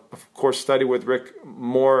of course studied with Rick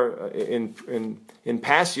more in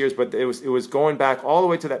past years, but it was going back all the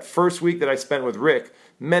way to that first week that I spent with Rick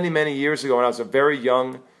many years ago when I was a very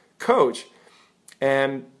young coach.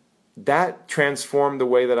 And that transformed the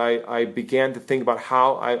way that I began to think about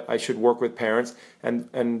how I should work with parents,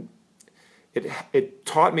 and it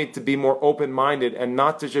taught me to be more open-minded and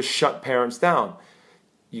not to just shut parents down.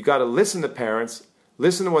 You got to listen to parents,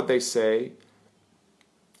 listen to what they say,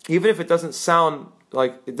 even if it doesn't sound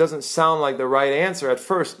like the right answer at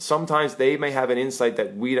first. Sometimes they may have an insight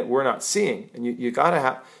that we're not seeing, and you got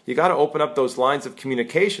to open up those lines of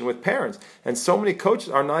communication with parents. And so many coaches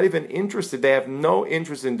are not even interested. They have no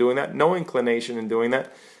interest in doing that, no inclination in doing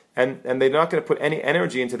that, and they're not going to put any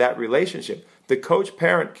energy into that relationship. The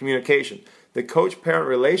coach-parent communication, the coach-parent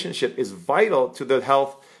relationship is vital to the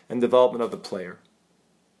health and development of the player.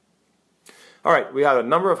 All right, we have a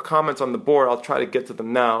number of comments on the board. I'll try to get to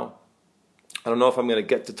them now. I don't know if I'm going to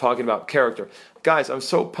get to talking about character. Guys, I'm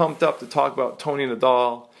so pumped up to talk about Tony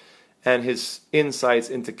Nadal and his insights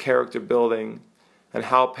into character building and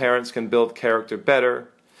how parents can build character better.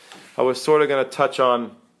 I was sort of going to touch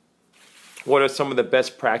on what are some of the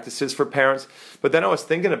best practices for parents, but then I was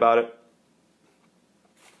thinking about it,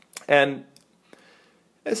 and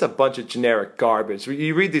it's a bunch of generic garbage.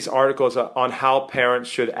 You read these articles on how parents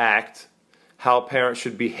should act, how parents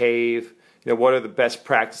should behave, what are the best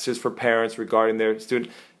practices for parents regarding their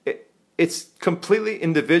student. It's completely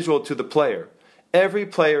individual to the player. Every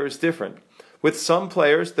player is different. With some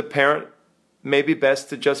players, the parent may be best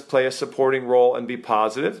to just play a supporting role and be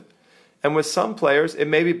positive. And with some players, it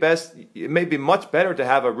may be much better to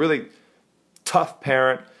have a really tough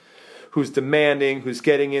parent who's demanding, who's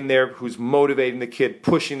getting in there, who's motivating the kid,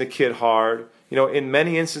 pushing the kid hard. In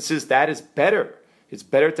many instances, that is better. It's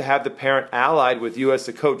better to have the parent allied with you as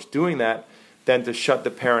the coach doing that than to shut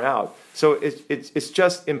the parent out. So it's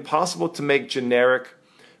just impossible to make generic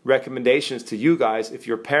recommendations to you guys if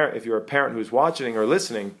you're a parent who's watching or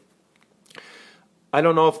listening. I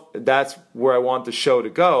don't know if that's where I want the show to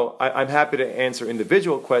go. I'm happy to answer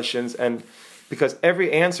individual questions, and because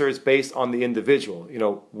every answer is based on the individual,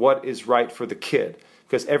 what is right for the kid.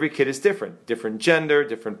 Because every kid is different gender,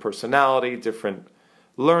 different personality, different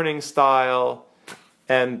learning style.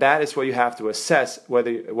 And that is what you have to assess,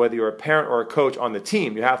 whether you're a parent or a coach on the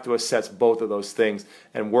team. You have to assess both of those things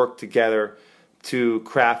and work together to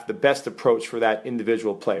craft the best approach for that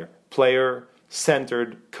individual player.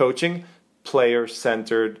 Player-centered coaching,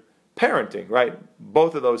 player-centered parenting, right?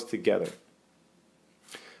 Both of those together.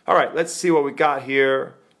 All right, let's see what we got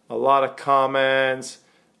here. A lot of comments.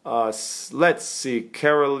 Let's see.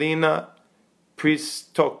 Carolina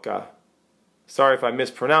Pristoka. Sorry if I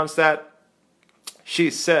mispronounced that. She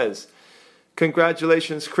says,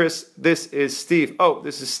 congratulations, Chris. This is Steve. Oh,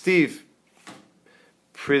 this is Steve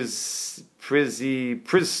Pristoka.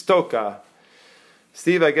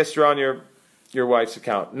 Steve, I guess you're on your wife's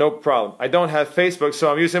account. No problem. I don't have Facebook, so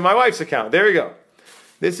I'm using my wife's account. There you go.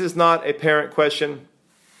 This is not a parent question,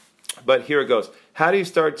 but here it goes. How do you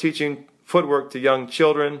start teaching footwork to young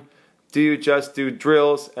children? Do you just do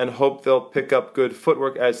drills and hope they'll pick up good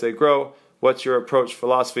footwork as they grow? What's your approach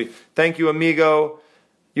philosophy? Thank you, amigo.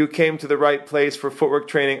 You came to the right place for footwork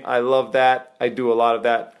training. I love that. I do a lot of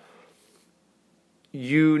that.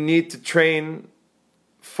 You need to train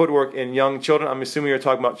footwork in young children. I'm assuming you're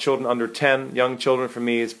talking about children under 10. Young children for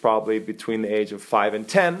me is probably between the age of 5 and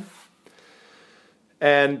 10.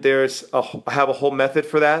 And I have a whole method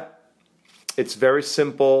for that. It's very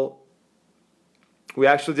simple. We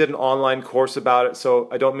actually did an online course about it, so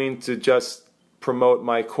I don't mean to just promote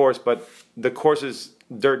my course, but the course is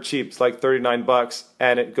dirt cheap. It's like $39,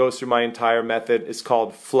 and it goes through my entire method. It's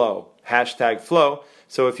called Flow, #Flow.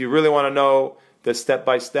 So if you really want to know the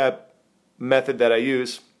step-by-step method that I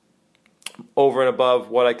use over and above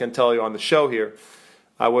what I can tell you on the show here,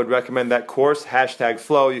 I would recommend that course,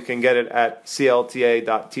 #Flow. You can get it at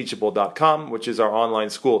clta.teachable.com, which is our online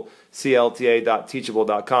school,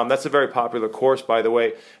 clta.teachable.com. That's a very popular course, by the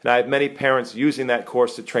way, and I have many parents using that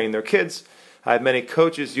course to train their kids. I have many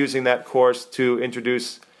coaches using that course to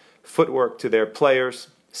introduce footwork to their players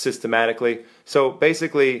systematically. So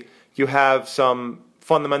basically, you have some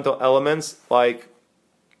fundamental elements like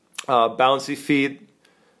bouncy feet.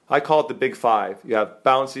 I call it the big five. You have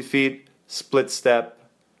bouncy feet, split step,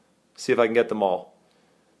 see if I can get them all.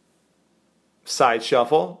 Side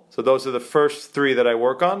shuffle. So those are the first three that I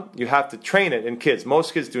work on. You have to train it in kids.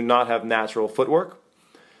 Most kids do not have natural footwork.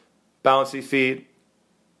 Bouncy feet,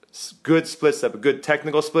 good split step, a good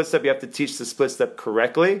technical split step. You have to teach the split step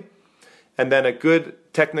correctly. And then a good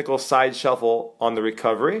technical side shuffle on the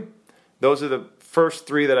recovery. Those are the first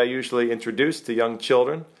three that I usually introduce to young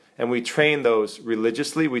children. And we train those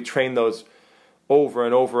religiously. We train those over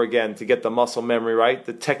and over again to get the muscle memory right.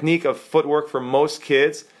 The technique of footwork for most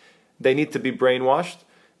kids, they need to be brainwashed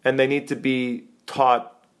and they need to be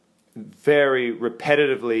taught very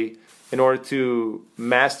repetitively in order to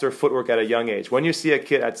master footwork at a young age. When you see a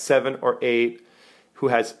kid at 7 or 8 who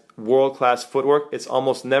has world-class footwork, it's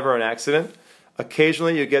almost never an accident.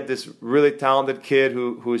 Occasionally you get this really talented kid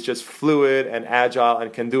who is just fluid and agile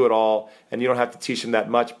and can do it all, and you don't have to teach him that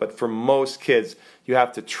much. But for most kids, you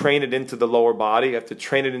have to train it into the lower body. You have to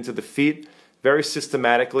train it into the feet very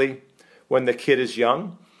systematically when the kid is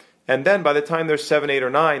young. And then by the time they're 7, 8, or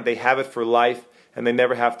 9, they have it for life, and they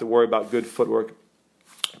never have to worry about good footwork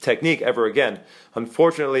technique ever again.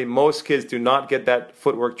 Unfortunately, most kids do not get that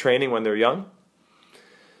footwork training when they're young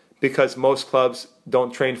because most clubs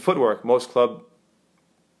don't train footwork. Most club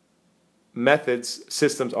methods,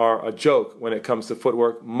 systems are a joke when it comes to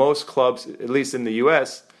footwork. Most clubs, at least in the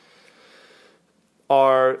US,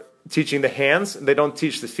 are teaching the hands. They don't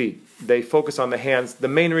teach the feet. They focus on the hands. The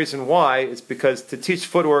main reason why is because to teach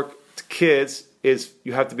footwork to kids is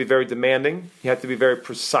you have to be very demanding. You have to be very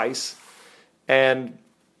precise. And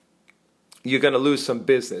you're going to lose some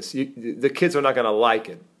business. The kids are not going to like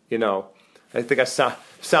it, you know. I think I'm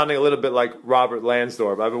sounding a little bit like Robert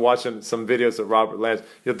Lansdorf. I've been watching some videos of Robert Lansdorf.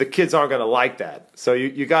 You know, the kids aren't going to like that. So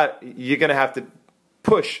you're going to have to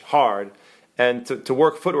push hard. And to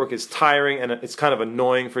work footwork is tiring and it's kind of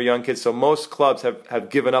annoying for young kids. So most clubs have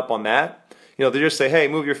given up on that. You know, they just say, hey,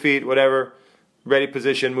 move your feet, whatever. Ready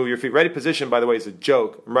position, move your feet. Ready position, by the way, is a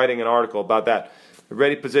joke. I'm writing an article about that. A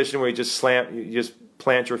ready position where you just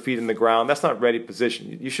plant your feet in the ground. That's not ready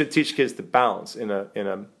position. You should teach kids to balance in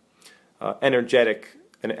an energetic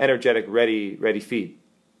ready feet.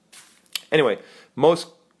 Anyway, most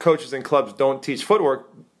coaches and clubs don't teach footwork.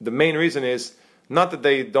 The main reason is not that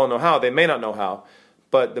they don't know how, they may not know how,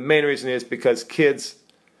 but the main reason is because kids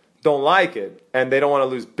don't like it and they don't want to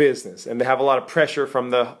lose business, and they have a lot of pressure from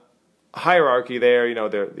the hierarchy there, you know,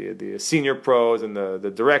 the senior pros and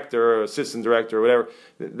the director or assistant director or whatever.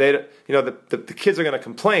 The kids are going to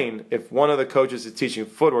complain if one of the coaches is teaching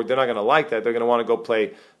footwork. They're not going to like that. They're going to want to go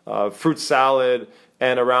play fruit salad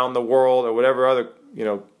and around the world or whatever other, you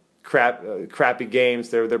know, crappy games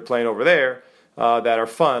they're playing over there that are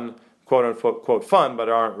fun, quote unquote fun, but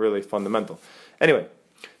aren't really fundamental. Anyway,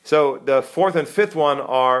 so the fourth and fifth one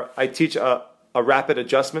are I teach a rapid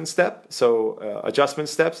adjustment step, so adjustment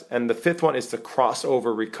steps, and the fifth one is the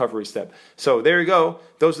crossover recovery step. So there you go.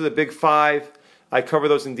 Those are the big five. I cover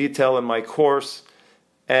those in detail in my course.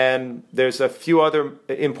 And there's a few other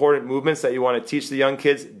important movements that you want to teach the young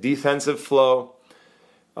kids. Defensive flow,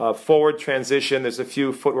 forward transition. There's a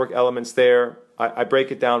few footwork elements there. I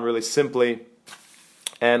break it down really simply.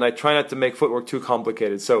 And I try not to make footwork too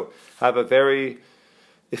complicated. So I have a very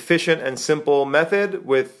efficient and simple method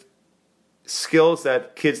with skills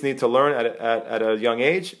that kids need to learn at a young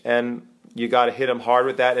age, and you got to hit them hard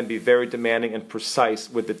with that and be very demanding and precise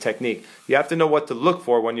with the technique. You have to know what to look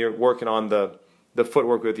for when you're working on the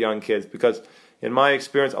footwork with young kids, because in my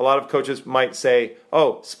experience, a lot of coaches might say,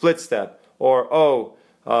 oh, split step, or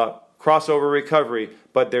crossover recovery,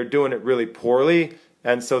 but they're doing it really poorly,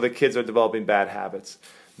 and so the kids are developing bad habits.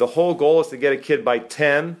 The whole goal is to get a kid by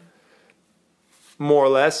 10, more or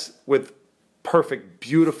less, with perfect,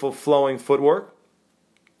 beautiful, flowing footwork,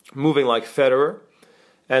 moving like Federer.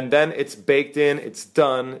 And then it's baked in, it's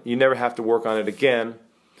done. You never have to work on it again.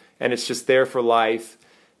 And it's just there for life.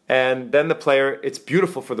 And then the player, it's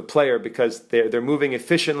beautiful for the player because they're moving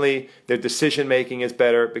efficiently. Their decision making is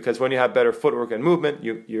better because when you have better footwork and movement,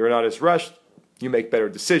 you're not as rushed. You make better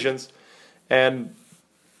decisions. And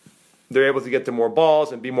they're able to get to more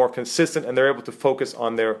balls and be more consistent. And they're able to focus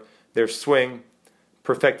on their swing,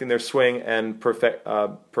 perfecting their swing and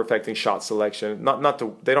perfecting shot selection.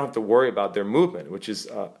 They don't have to worry about their movement, which is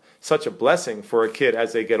such a blessing for a kid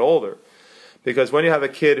as they get older. Because when you have a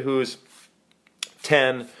kid who's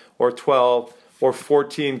 10 or 12 or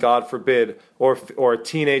 14, God forbid, or a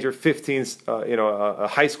teenager, 15, a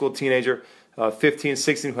high school teenager, 15,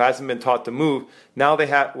 16, who hasn't been taught to move, now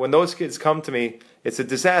when those kids come to me, it's a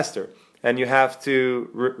disaster. And you have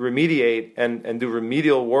to remediate and do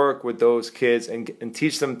remedial work with those kids and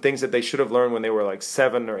teach them things that they should have learned when they were like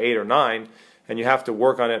 7 or 8 or 9, and you have to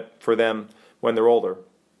work on it for them when they're older.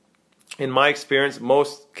 In my experience,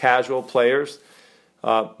 most casual players,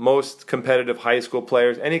 most competitive high school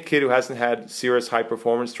players, any kid who hasn't had serious high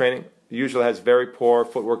performance training usually has very poor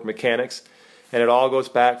footwork mechanics, and it all goes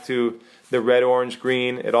back to the red, orange,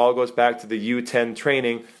 green. It all goes back to the U10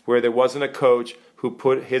 training where there wasn't a coach who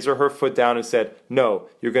put his or her foot down and said, no,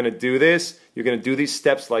 you're going to do this, you're going to do these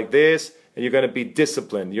steps like this, and you're going to be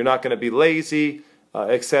disciplined. You're not going to be lazy,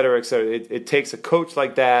 et cetera, et cetera. It takes a coach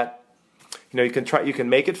like that. You can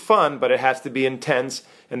make it fun, but it has to be intense,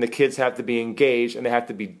 and the kids have to be engaged, and they have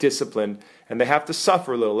to be disciplined, and they have to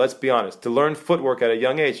suffer a little. Let's be honest. To learn footwork at a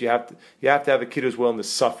young age, you have to have a kid who's willing to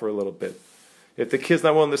suffer a little bit. If the kid's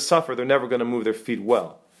not willing to suffer, they're never going to move their feet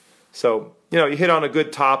well. So, you hit on a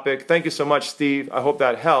good topic. Thank you so much, Steve. I hope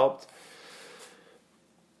that helped.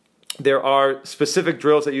 There are specific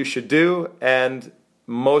drills that you should do, and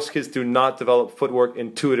most kids do not develop footwork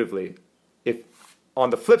intuitively.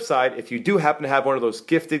 On the flip side, if you do happen to have one of those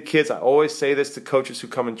gifted kids, I always say this to coaches who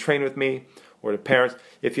come and train with me or to parents,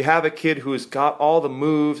 if you have a kid who's got all the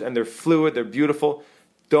moves and they're fluid, they're beautiful,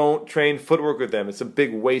 don't train footwork with them. It's a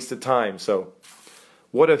big waste of time. So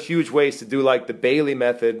what a huge waste to do like the Bailey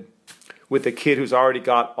method with a kid who's already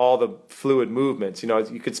got all the fluid movements.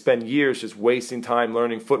 You could spend years just wasting time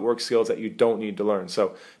learning footwork skills that you don't need to learn.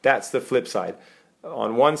 So that's the flip side.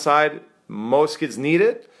 On one side, most kids need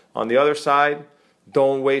it. On the other side,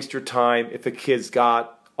 don't waste your time if a kid's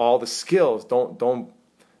got all the skills. Don't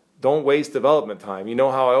waste development time. You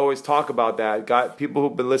know how I always talk about that. People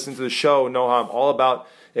who've been listening to the show know how I'm all about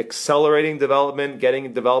accelerating development,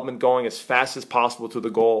 getting development going as fast as possible to the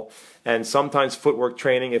goal. And sometimes footwork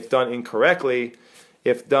training, if done incorrectly,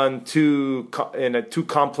 if done in a too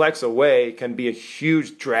complex a way, can be a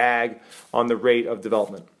huge drag on the rate of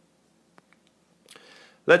development.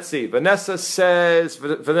 Let's see. Vanessa says,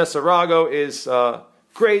 Vanessa Rago is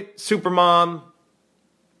great super mom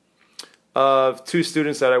of 2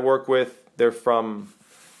 students that I work with. They're from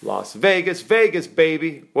Las Vegas. Vegas,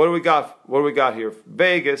 baby. What do we got here?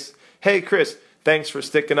 Vegas. Hey, Chris, thanks for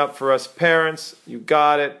sticking up for us parents. You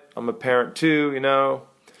got it. I'm a parent too,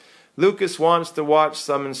 Lucas wants to watch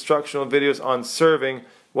some instructional videos on serving.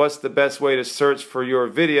 What's the best way to search for your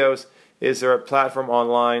videos? Is there a platform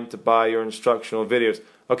online to buy your instructional videos?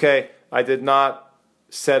 Okay, I did not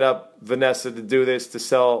set up Vanessa to do this, to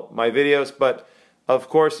sell my videos, but of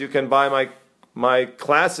course you can buy my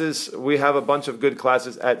classes. We have a bunch of good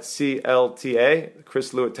classes at CLTA,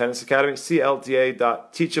 Chris Lewitt Tennis Academy,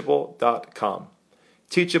 clta.teachable.com.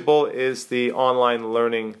 Teachable is the online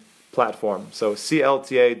learning platform, so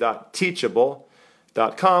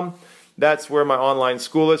clta.teachable.com. That's where my online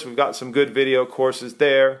school is. We've got some good video courses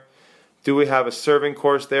there. Do we have a serving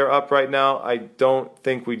course there up right now? I don't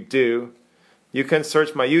think we do. You can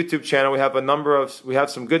search my YouTube channel. We have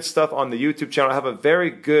some good stuff on the YouTube channel. I have a very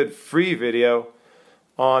good free video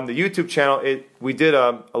on the YouTube channel. We did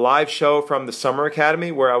a live show from the Summer Academy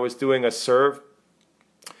where I was doing a serve,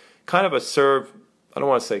 I don't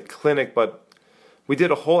want to say clinic, but we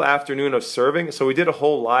did a whole afternoon of serving. So we did a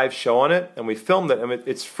whole live show on it, and we filmed it. And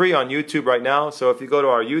it's free on YouTube right now. So if you go to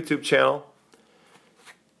our YouTube channel,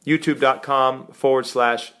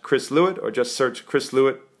 youtube.com/Chris Lewitt, or just search Chris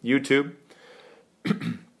Lewitt YouTube,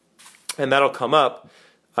 and that'll come up.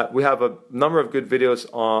 We have a number of good videos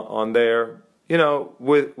on there.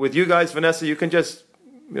 With you guys, Vanessa, you can just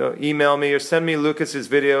email me or send me Lucas's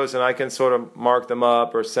videos, and I can sort of mark them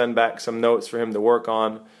up or send back some notes for him to work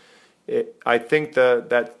on. I think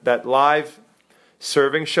that live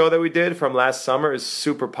serving show that we did from last summer is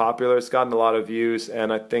super popular. It's gotten a lot of views,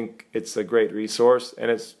 and I think it's a great resource,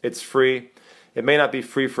 and it's free. It may not be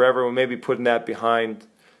free forever. We may be putting that behind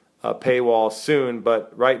paywall soon,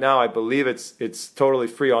 but right now I believe it's totally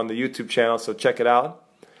free on the YouTube channel, so check it out.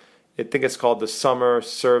 I think it's called the Summer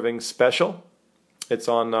Serving Special. It's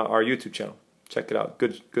on our YouTube channel. Check it out.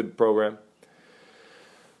 Good program.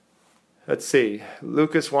 Let's see.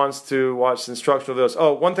 Lucas wants to watch instructional videos.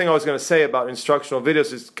 Oh, one thing I was going to say about instructional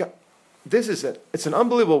videos is it's an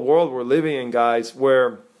unbelievable world we're living in, guys,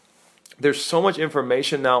 where there's so much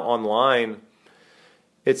information now online.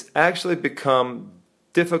 It's actually become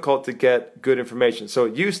difficult to get good information. So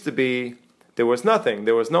it used to be there was nothing.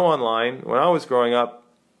 There was no online. When I was growing up,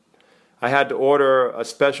 I had to order a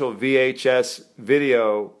special VHS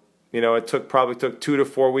video. It probably took 2 to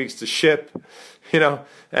 4 weeks to ship, and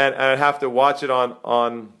I'd have to watch it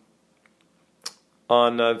on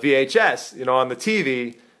VHS, on the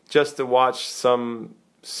TV, just to watch some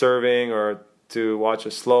serving or to watch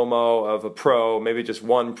a slow-mo of a pro, maybe just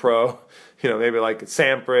one pro, maybe like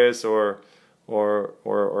Sampras or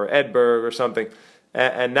Edberg or something.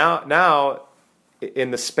 And now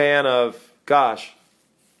in the span of,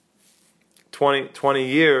 20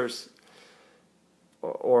 years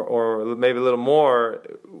or maybe a little more,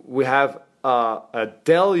 we have a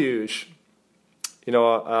deluge,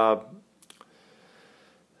 a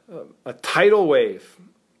tidal wave,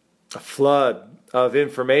 a flood of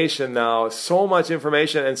information now. So much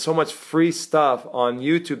information and so much free stuff on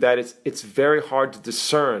YouTube that it's very hard to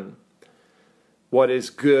discern what is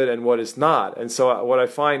good and what is not. And so what I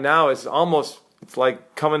find now is it's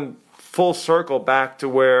like coming full circle back to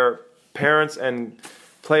where parents and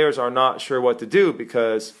players are not sure what to do,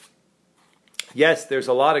 because yes, there's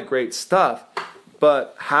a lot of great stuff,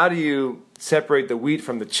 but how do you separate the wheat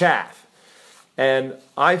from the chaff? And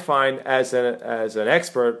I find as an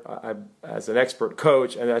expert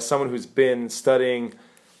coach, and as someone who's been studying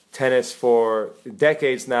tennis for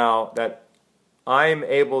decades now, that I'm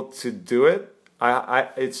able to do it.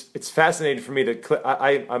 It's fascinating for me to.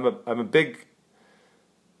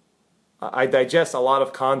 I digest a lot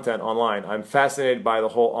of content online. I'm fascinated by the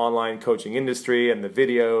whole online coaching industry and the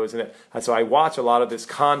videos, and so I watch a lot of this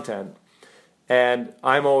content. And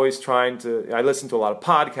I'm always I listen to a lot of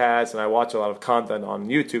podcasts and I watch a lot of content on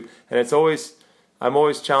YouTube. And I'm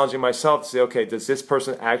always challenging myself to say, okay, does this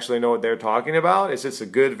person actually know what they're talking about? Is this a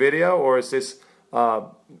good video, or is this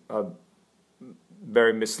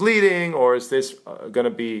very misleading, or is this going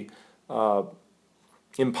to be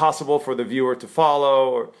impossible for the viewer to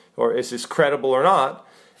follow, or is this credible or not?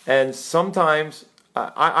 And sometimes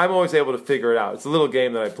I'm always able to figure it out. It's a little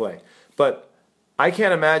game that I play. But I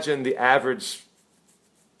can't imagine the average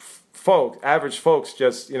folks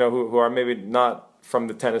just, who are maybe not from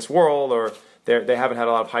the tennis world, or they haven't had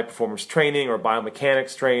a lot of high performance training or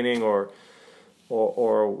biomechanics training or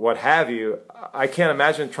what have you. I can't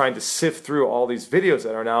imagine trying to sift through all these videos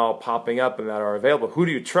that are now popping up and that are available. Who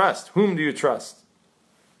do you trust? Whom do you trust?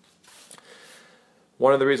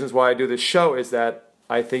 One of the reasons why I do this show is that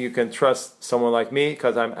I think you can trust someone like me,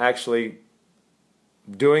 because I'm actually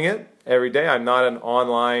doing it every day. I'm not an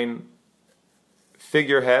online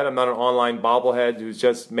figurehead. I'm not an online bobblehead who's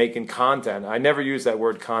just making content. I never use that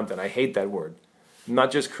word content. I hate that word. I'm not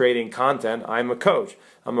just creating content. I'm a coach.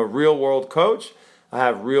 I'm a real world coach. I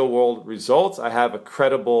have real world results. I have a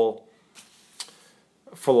credible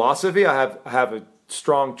philosophy. I have a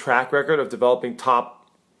strong track record of developing top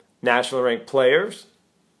national ranked players.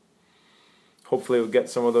 Hopefully we'll get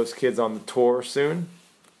some of those kids on the tour soon.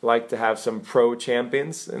 Like to have some pro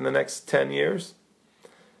champions in the next 10 years.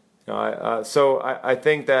 So I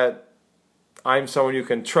think that I'm someone you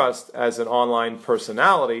can trust as an online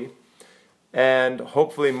personality, and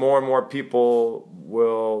hopefully more and more people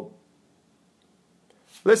will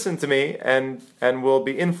listen to me and will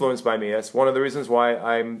be influenced by me. That's one of the reasons why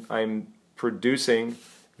I'm producing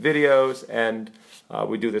videos, and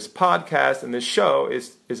we do this podcast and this show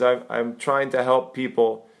is I'm trying to help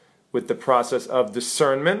people with the process of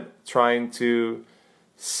discernment, trying to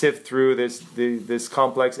sift through this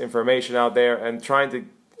complex information out there, and trying to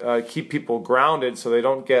keep people grounded so they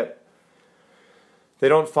don't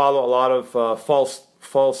follow a lot of false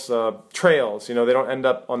trails. They don't end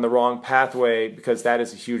up on the wrong pathway, because that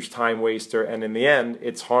is a huge time waster, and in the end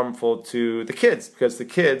it's harmful to the kids, because the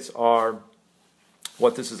kids are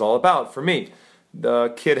what this is all about for me.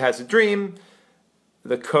 The kid has a dream.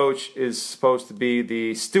 The coach is supposed to be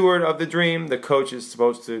the steward of the dream. The coach is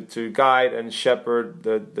supposed to guide and shepherd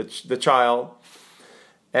the child.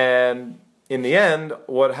 And in the end,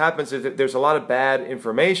 what happens is that there's a lot of bad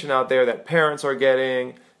information out there that parents are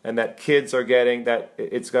getting and that kids are getting, that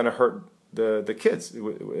it's going to hurt the kids.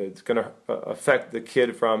 It's going to affect the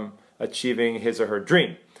kid from achieving his or her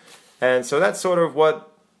dream. And so that's sort of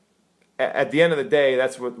what at the end of the day,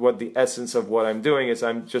 that's what the essence of what I'm doing is.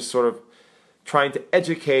 I'm just sort of trying to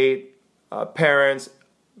educate parents,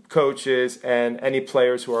 coaches, and any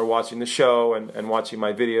players who are watching the show and watching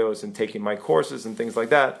my videos and taking my courses and things like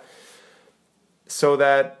that, so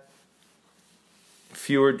that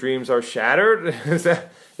fewer dreams are shattered.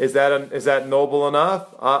 Is that noble enough?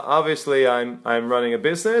 Obviously, I'm running a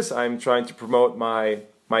business. I'm trying to promote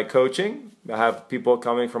my coaching. I have people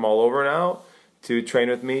coming from all over now to train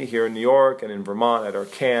with me here in New York and in Vermont at our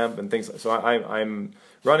camp and things. So I'm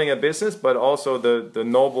running a business, but also the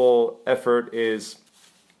noble effort is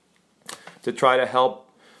to try to help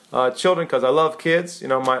children, because I love kids.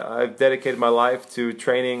 I've dedicated my life to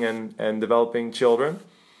training and developing children.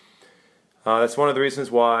 That's one of the reasons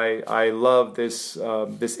why I love this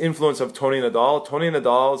influence of Tony Nadal. Tony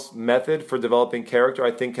Nadal's method for developing character, I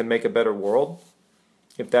think, can make a better world.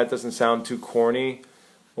 If that doesn't sound too corny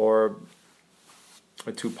or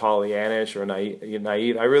too Pollyannish or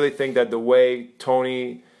naive, I really think that the way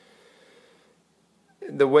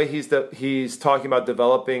he's talking about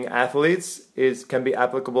developing athletes can be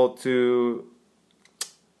applicable to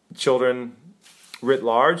children writ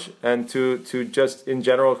large, and to just in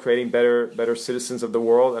general creating better citizens of the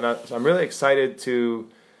world. And I'm really excited to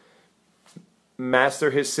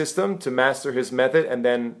master his system, to master his method, and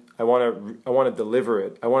then I want to deliver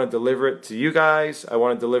it. I want to deliver it to you guys. I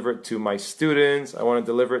want to deliver it to my students. I want to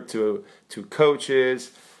deliver it to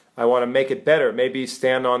coaches. I want to make it better. Maybe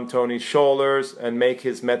stand on Tony's shoulders and make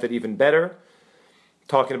his method even better,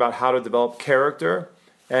 talking about how to develop character.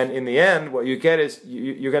 And in the end, what you get is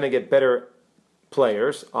you're going to get better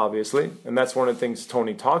players, obviously, and that's one of the things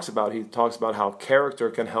Tony talks about. He talks about how character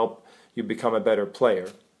can help you become a better player.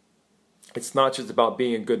 It's not just about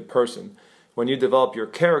being a good person. When you develop your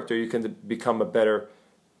character, you can become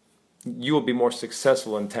you will be more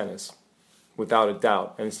successful in tennis, without a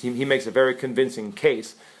doubt. And he makes a very convincing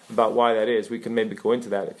case about why that is. We can maybe go into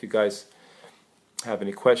that if you guys have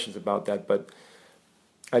any questions about that. But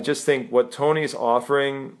I just think what Tony is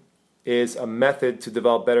offering is a method to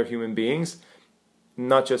develop better human beings,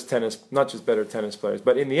 not just better tennis players.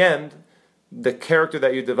 But in the end, the character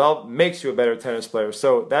that you develop makes you a better tennis player.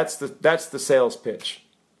 So that's the sales pitch.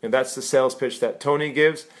 And that's the sales pitch that Tony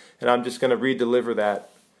gives, and I'm just going to re-deliver that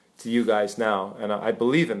to you guys now. And I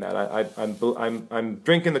believe in that. I'm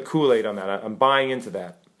drinking the Kool-Aid on that. I'm buying into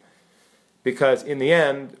that. Because in the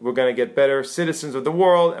end, we're going to get better citizens of the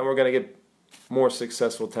world, and we're going to get more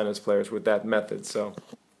successful tennis players with that method. So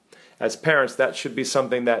as parents, that should be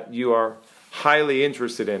something that you are highly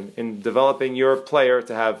interested in developing your player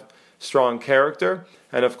to have strong character,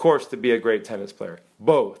 and of course to be a great tennis player.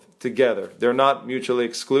 Both together. They're not mutually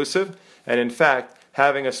exclusive, and in fact,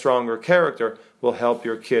 having a stronger character will help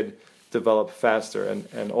your kid develop faster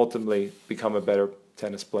and ultimately become a better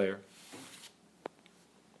tennis player.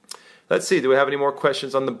 Let's see, do we have any more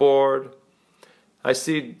questions on the board? I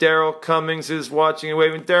see Daryl Cummings is watching and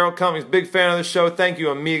waving. Daryl Cummings, big fan of the show. Thank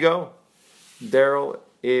you, amigo. Daryl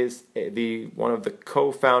is one of the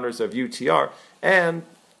co-founders of UTR, and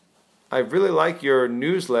I really like your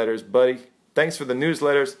newsletters, buddy. Thanks for the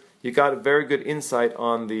newsletters. You got a very good insight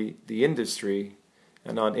on the industry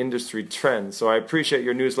and on industry trends. So I appreciate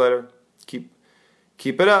your newsletter. Keep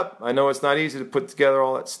it up. I know it's not easy to put together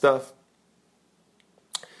all that stuff.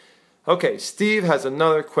 Okay, Steve has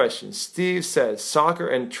another question. Steve says, soccer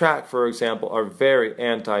and track, for example, are very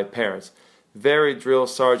anti-parents. Very drill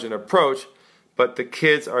sergeant approach, but the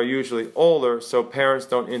kids are usually older, so parents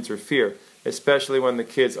don't interfere, especially when the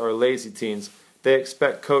kids are lazy teens. They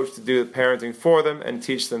expect coach to do the parenting for them and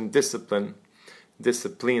teach them disciplina.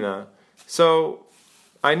 So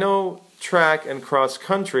I know track and cross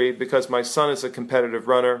country because my son is a competitive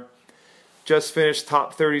runner. Just finished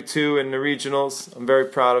top 32 in the regionals. I'm very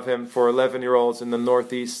proud of him for 11-year-olds in the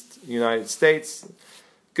Northeast United States.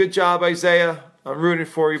 Good job, Isaiah. I'm rooting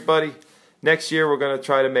for you, buddy. Next year we're going to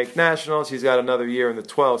try to make nationals. He's got another year in the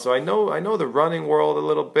 12. So I know the running world a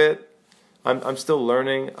little bit. I'm still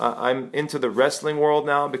learning. I'm into the wrestling world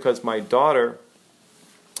now because my daughter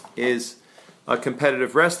is a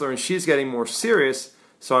competitive wrestler and she's getting more serious.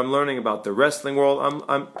 So I'm learning about the wrestling world.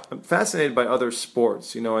 I'm fascinated by other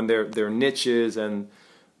sports, and their niches and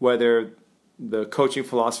whether the coaching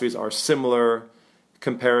philosophies are similar,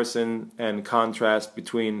 comparison and contrast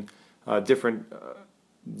between different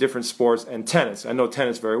sports and tennis. I know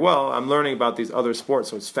tennis very well. I'm learning about these other sports,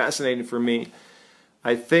 so it's fascinating for me.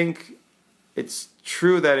 I think it's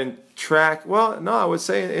true that in track, I would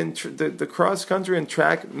say in the cross-country and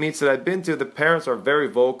track meets that I've been to, the parents are very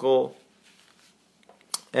vocal.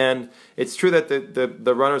 And it's true that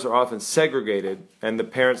the runners are often segregated and the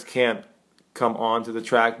parents can't come onto the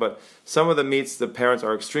track. But some of the meets, the parents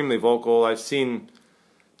are extremely vocal. I've seen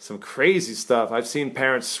some crazy stuff. I've seen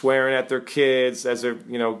parents swearing at their kids as they're,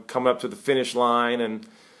 coming up to the finish line. And,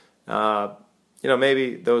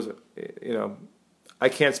 maybe those, I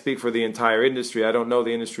can't speak for the entire industry. I don't know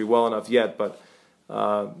the industry well enough yet. But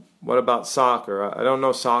what about soccer? I don't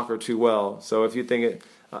know soccer too well. So if you think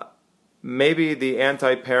maybe the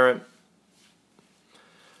anti-parent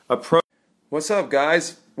approach. What's up,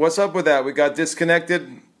 guys? What's up with that? We got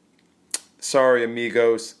disconnected. Sorry,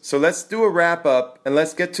 amigos. So let's do a wrap up and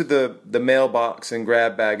let's get to the mailbox and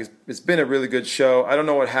grab bag. It's been a really good show. I don't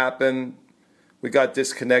know what happened. We got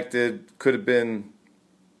disconnected. Could have been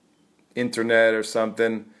internet or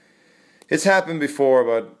something. It's happened before,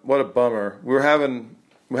 but what a bummer. We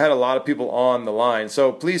had a lot of people on the line.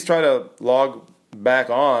 So please try to log back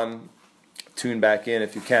on, tune back in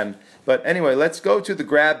if you can. But anyway, let's go to the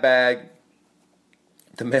grab bag,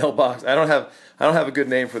 the mailbox. I don't have a good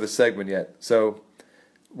name for the segment yet. So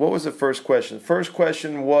what was the first question? First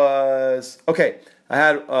question was, okay, I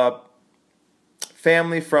had a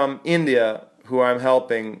family from India who I'm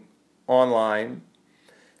helping online.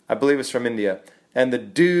 I believe it's from India. And the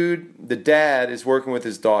dad is working with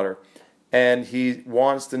his daughter. And he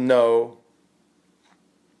wants to know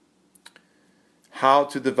how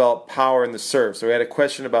to develop power in the serve. So we had a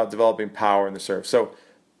question about developing power in the serve. So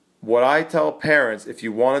what I tell parents, if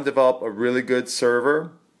you want to develop a really good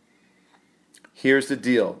server, here's the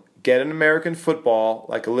deal. Get an American football,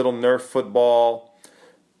 like a little Nerf football,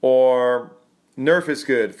 or Nerf is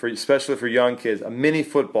good, especially for young kids, a mini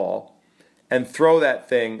football, and throw that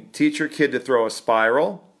thing. Teach your kid to throw a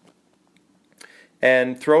spiral,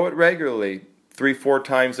 and throw it regularly, 3-4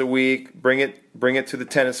 times a week. Bring it to the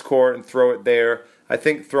tennis court and throw it there. I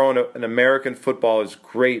think throwing an American football is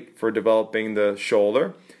great for developing the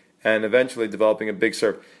shoulder and eventually developing a big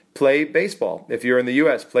serve. Play baseball. If you're in the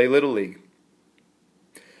U.S., play Little League.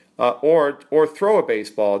 Or throw a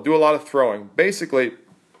baseball. Do a lot of throwing. Basically,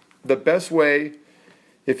 the best way,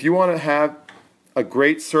 if you want to have a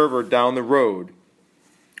great server down the road,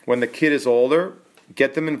 when the kid is older,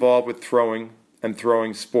 get them involved with throwing and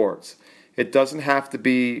throwing sports. It doesn't have to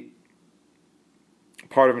be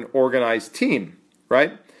part of an organized team,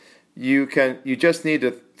 right? You just need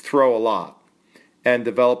to throw a lot and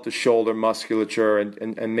develop the shoulder musculature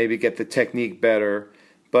and maybe get the technique better.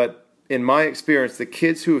 But in my experience, the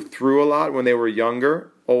kids who threw a lot when they were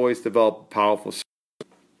younger always develop powerful serve.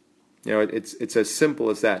 It's as simple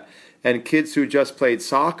as that. And kids who just played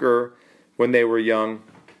soccer when they were young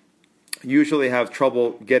usually have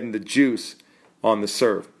trouble getting the juice on the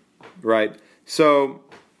serve, right? So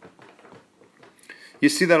you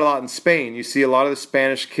see that a lot in Spain. You see a lot of the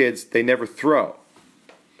Spanish kids, they never throw.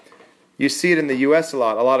 You see it in the U.S. a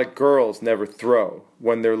lot. A lot of girls never throw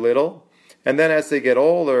when they're little. And then as they get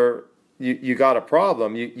older, you got a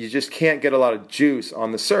problem. You just can't get a lot of juice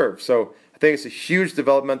on the serve. So I think it's a huge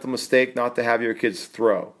developmental mistake not to have your kids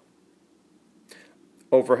throw.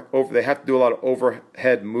 They have to do a lot of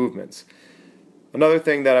overhead movements. Another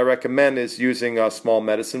thing that I recommend is using a small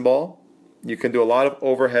medicine ball. You can do a lot of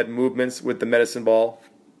overhead movements with the medicine ball.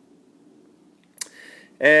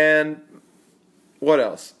 And what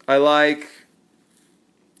else? I like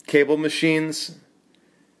cable machines,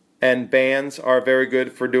 and bands are very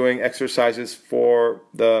good for doing exercises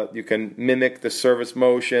you can mimic the service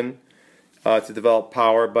motion to develop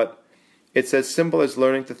power, but it's as simple as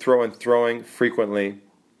learning to throw and throwing frequently,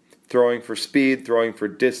 throwing for speed, throwing for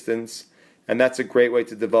distance, and that's a great way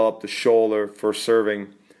to develop the shoulder for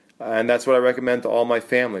serving. And that's what I recommend to all my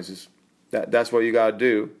families. That's what you got to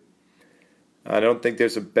do. I don't think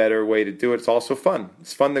there's a better way to do it. It's also fun.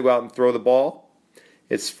 It's fun to go out and throw the ball.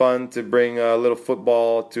 It's fun to bring a little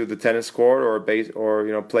football to the tennis court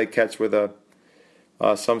or play catch with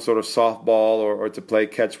some sort of softball or to play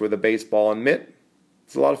catch with a baseball and mitt.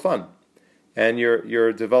 It's a lot of fun. And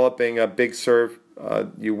you're developing a big serve.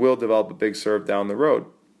 You will develop a big serve down the road.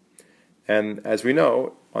 And as we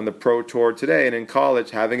know, on the pro tour today and in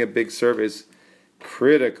college, having a big serve is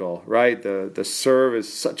critical, right? The serve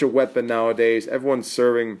is such a weapon nowadays. Everyone's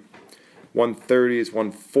serving 130s,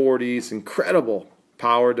 140s, incredible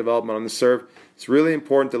power development on the serve. It's really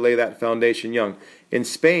important to lay that foundation young. In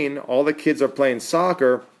Spain, all the kids are playing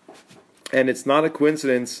soccer, and it's not a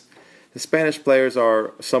coincidence. The Spanish players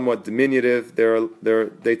are somewhat diminutive.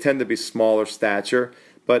 They tend to be smaller stature.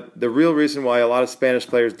 But the real reason why a lot of Spanish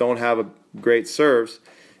players don't have great serves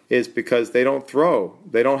is because they don't throw.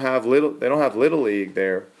 They don't have little league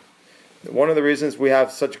there. One of the reasons we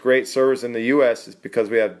have such great servers in the U.S. is because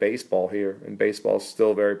we have baseball here, and baseball is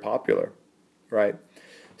still very popular, right?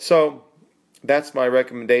 So that's my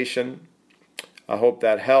recommendation. I hope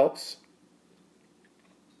that helps.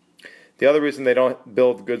 The other reason they don't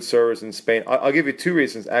build good servers in Spain, I'll give you two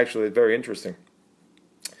reasons, actually, very interesting.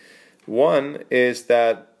 One is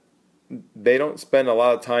that they don't spend a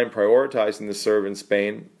lot of time prioritizing the serve in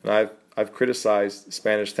Spain. And I've criticized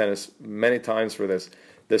Spanish tennis many times for this.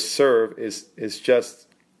 The serve is just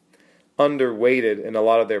underweighted in a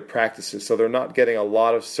lot of their practices, so they're not getting a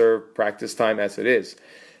lot of serve practice time as it is.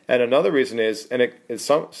 And another reason is, and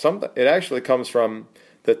it actually comes from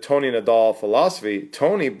the Tony Nadal philosophy.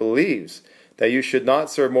 Tony believes that you should not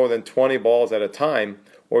serve more than 20 balls at a time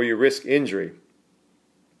or you risk injury.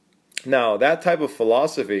 Now, that type of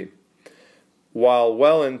philosophy, while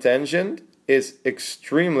well-intentioned, is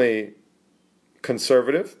extremely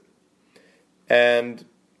conservative, and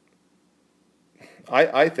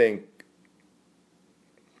I think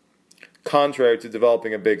contrary to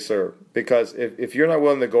developing a big serve. Because if you're not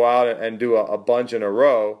willing to go out and do a bunch in a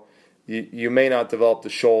row, you may not develop the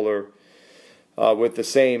shoulder with the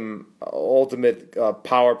same ultimate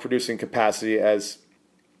power producing capacity as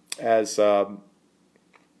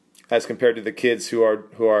compared to the kids who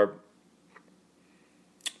are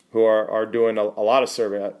doing a lot of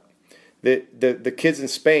serving. The kids in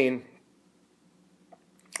Spain,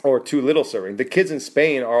 or too little serving. The kids in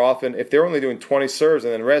Spain are often, if they're only doing 20 serves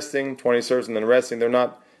and then resting, 20 serves and then resting,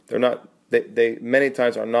 they many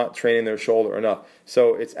times are not training their shoulder enough.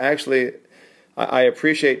 So it's actually, I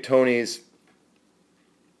appreciate Tony's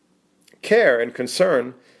care and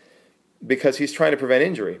concern because he's trying to prevent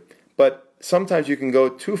injury. But sometimes you can go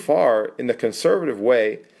too far in the conservative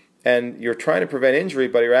way and you're trying to prevent injury,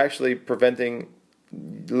 but you're actually preventing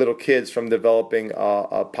little kids from developing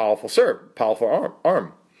a powerful serve, powerful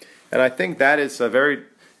arm. And I think that is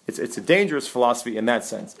it's a dangerous philosophy in that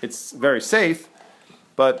sense. It's very safe,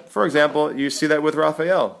 but for example, you see that with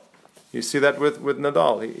Rafael. You see that with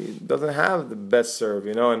Nadal. He doesn't have the best serve,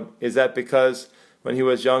 and is that because when he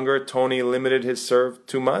was younger, Tony limited his serve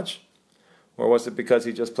too much? Or was it because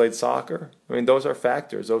he just played soccer? I mean, those are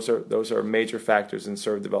factors. Those are major factors in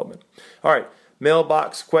serve development. All right,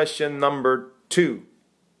 mailbox question number 2.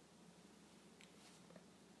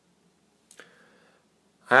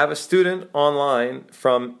 I have a student online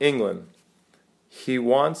from England. He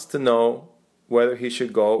wants to know whether he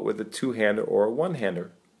should go with a two-hander or a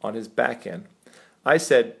one-hander on his backhand. I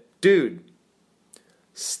said, dude,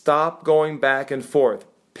 stop going back and forth.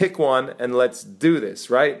 Pick one and let's do this,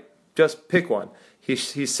 right? Just pick one. He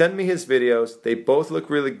sent me his videos. They both look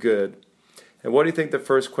really good. And what do you think the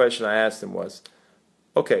first question I asked him was?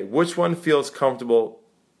 Okay, which one feels comfortable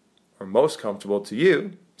or most comfortable to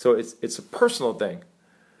you? So it's a personal thing.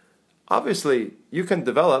 Obviously, you can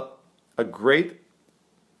develop a great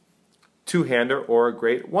two-hander or a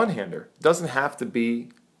great one-hander. It doesn't have to be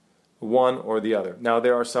one or the other. Now,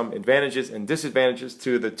 there are some advantages and disadvantages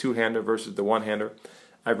to the two-hander versus the one-hander.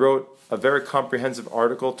 I wrote a very comprehensive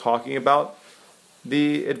article talking about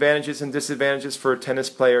the advantages and disadvantages for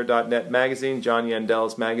tennisplayer.net magazine. John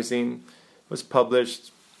Yandel's magazine was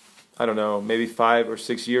published, I don't know, maybe 5 or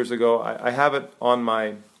 6 years ago. I have it on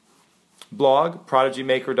my blog,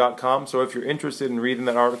 prodigymaker.com. So if you're interested in reading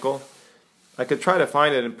that article, I could try to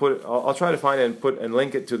find it and I'll try to find it and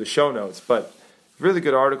link it to the show notes. But really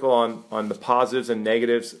good article on the positives and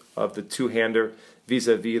negatives of the two-hander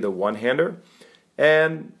vis-a-vis the one-hander.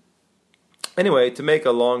 And anyway, to make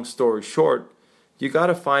a long story short, you got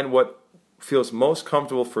to find what feels most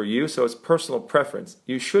comfortable for you. So it's personal preference.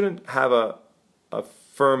 You shouldn't have a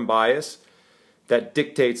firm bias that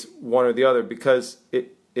dictates one or the other because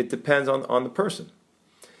it depends on the person.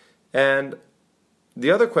 And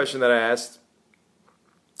the other question that I asked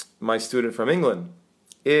my student from England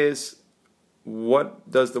is, what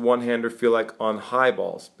does the one-hander feel like on high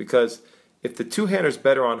balls? Because if the two-hander is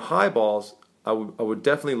better on high balls, I would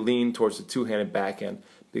definitely lean towards the two-handed backhand,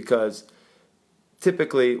 because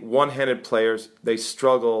typically one-handed players, they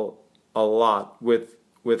struggle a lot with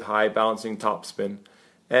high bouncing topspin.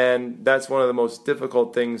 And that's one of the most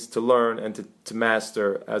difficult things to learn and to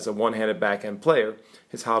master as a one-handed backhand player,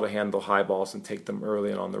 is how to handle high balls and take them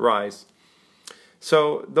early and on the rise.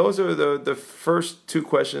 So those are the first two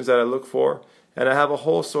questions that I look for. And I have a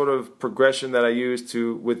whole sort of progression that I use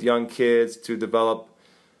with young kids to develop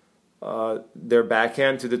their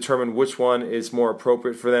backhand to determine which one is more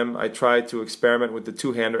appropriate for them. I try to experiment with the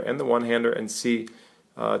two-hander and the one-hander and see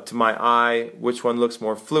to my eye which one looks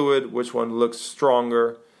more fluid, which one looks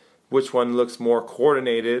stronger, which one looks more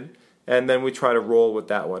coordinated, and then we try to roll with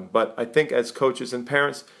that one. But I think as coaches and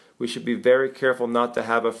parents, we should be very careful not to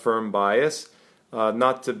have a firm bias,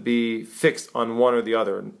 not to be fixed on one or the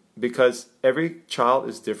other, because every child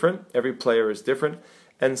is different, every player is different,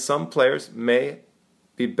 and some players may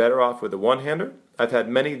be better off with a one-hander. I've had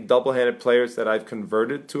many double-handed players that I've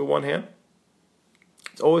converted to a one-hand.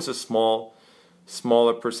 It's always a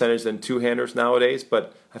smaller percentage than two-handers nowadays,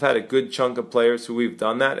 but I've had a good chunk of players who we've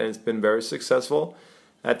done that, and it's been very successful.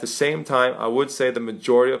 At the same time, I would say the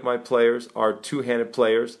majority of my players are two-handed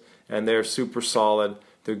players, and they're super solid.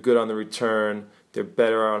 They're good on the return. They're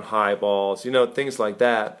better on high balls, things like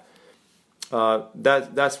that.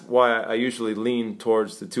 That's why I usually lean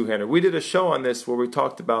towards the two-hander. We did a show on this where we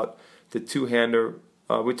talked about the two-hander.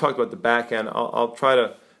 We talked about the backhand. I'll try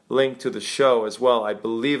to link to the show as well. I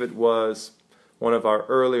believe it was one of our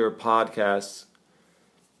earlier podcasts,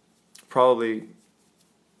 probably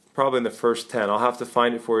in the first 10. I'll have to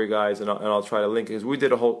find it for you guys, and I'll try to link it, because we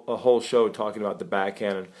did a whole show talking about the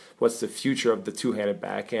backhand and what's the future of the two-handed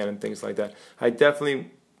backhand and things like that. I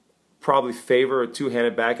definitely probably favor a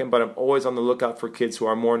two-handed backhand, but I'm always on the lookout for kids who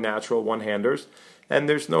are more natural one-handers, and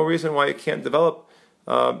there's no reason why you can't develop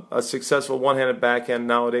a successful one-handed backhand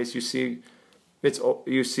nowadays. You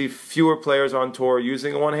see fewer players on tour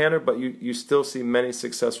using a one-hander, but you still see many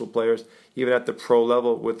successful players, even at the pro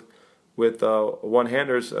level, with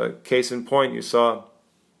one-handers. Case in point, you saw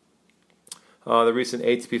the recent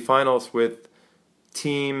ATP finals with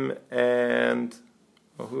Team and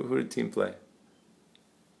who did Team play?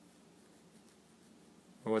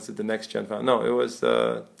 Or was it the next gen final? No, it was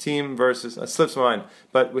Team versus, slips my mind.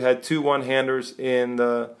 But we had two one-handers in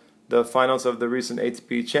the finals of the recent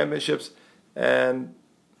ATP championships. And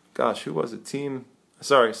gosh, who was it? Team?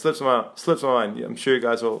 Sorry, slips my mind. I'm sure you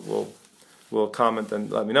guys will comment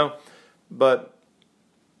and let me know. But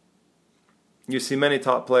you see many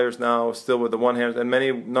top players now still with the one-hander, and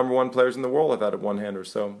many number one players in the world have had a one-hander.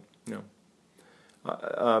 So,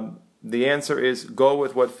 the answer is go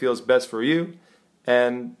with what feels best for you.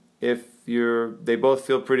 And if they both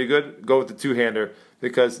feel pretty good, go with the two-hander,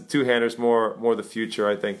 because two-hander's more the future,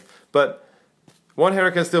 I think. But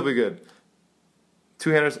one-hander can still be good.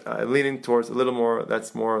 Two-handers leaning towards a little more.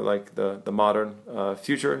 That's more like the modern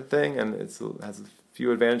future thing, and it has a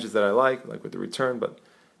few advantages that I like with the return. But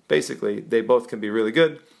basically, they both can be really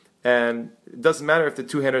good, and it doesn't matter if the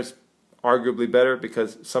two-handers arguably better,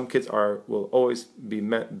 because some kids will always be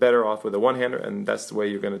better off with a one-hander, and that's the way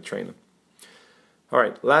you're going to train them. All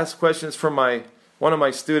right, last question is from one of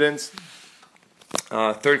my students.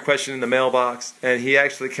 Third question in the mailbox, and he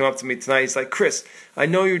actually came up to me tonight. He's like, Chris, I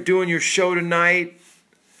know you're doing your show tonight,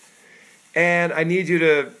 and I need you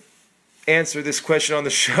to answer this question on the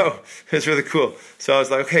show. It's really cool. So I was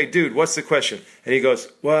like, okay, dude, what's the question? And he goes,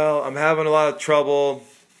 well, I'm having a lot of trouble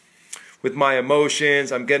with my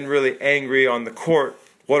emotions. I'm getting really angry on the court.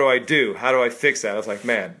 What do I do? How do I fix that? I was like,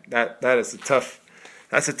 man, that's a tough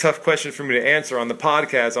question for me to answer on the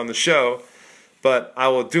podcast, on the show, but I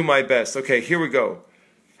will do my best. Okay, here we go.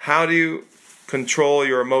 How do you control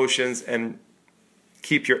your emotions and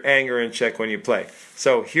keep your anger in check when you play?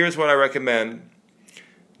 So here's what I recommend: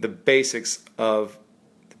 the basics of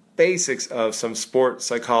some sport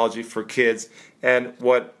psychology for kids. And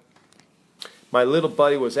what my little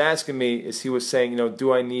buddy was asking me is, he was saying,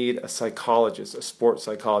 do I need a psychologist, a sports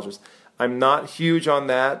psychologist? I'm not huge on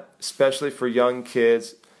that, especially for young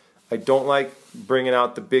kids. I don't like bringing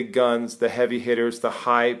out the big guns, the heavy hitters, the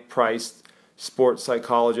high-priced sports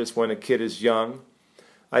psychologists when a kid is young.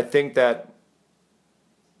 I think that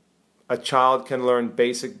a child can learn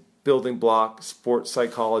basic building block sports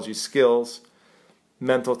psychology skills,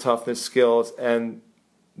 mental toughness skills, and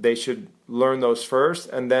they should learn those first,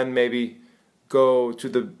 and then maybe go to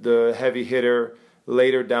the heavy hitter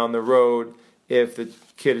later down the road if the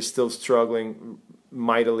kid is still struggling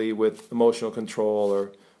mightily with emotional control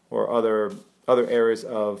or other areas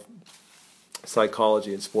of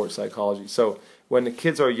psychology and sports psychology. So when the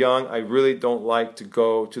kids are young, I really don't like to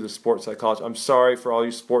go to the sports psychology. I'm sorry for all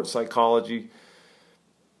you sports psychology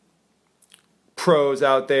pros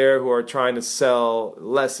out there who are trying to sell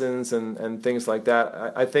lessons and things like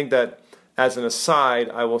that. I think that, as an aside,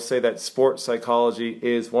 I will say that sports psychology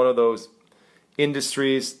is one of those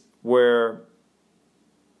industries where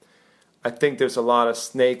I think there's a lot of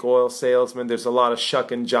snake oil salesmen. There's a lot of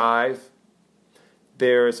shuck and jive.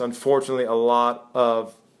 There's unfortunately a lot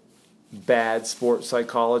of bad sports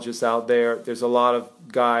psychologists out there. There's a lot of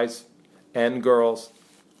guys and girls,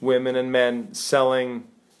 women and men, selling,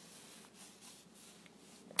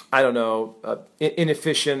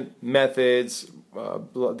 inefficient methods.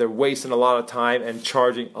 They're wasting a lot of time and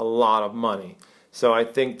charging a lot of money. So I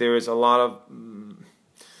think there is a lot of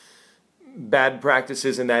bad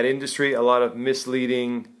practices in that industry, a lot of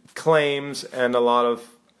misleading claims, and a lot of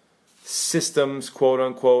systems,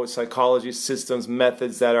 quote-unquote, psychology systems,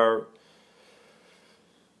 methods that are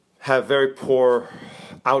have very poor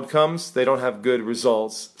outcomes. They don't have good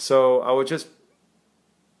results. So I would just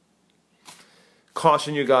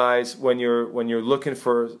caution you guys when you're looking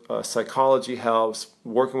for psychology help,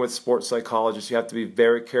 working with sports psychologists, you have to be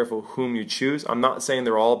very careful whom you choose. I'm not saying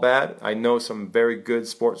they're all bad. I know some very good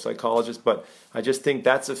sports psychologists, but I just think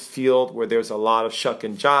that's a field where there's a lot of shuck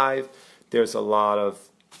and jive. There's a lot of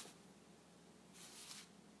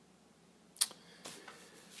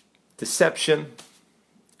deception,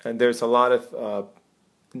 and there's a lot of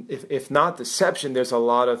if not deception, there's a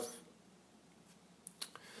lot of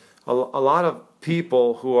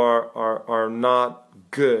people who are not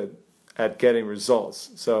good at getting results.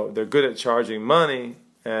 So they're good at charging money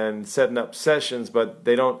and setting up sessions, but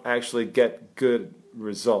they don't actually get good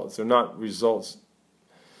results. They're not results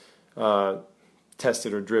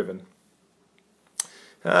tested or driven.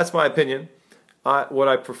 Now, that's my opinion. What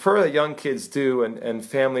I prefer that young kids do and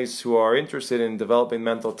families who are interested in developing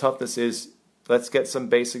mental toughness is let's get some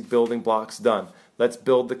basic building blocks done. Let's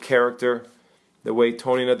build the character the way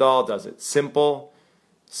Tony Nadal does it. Simple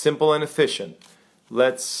and efficient.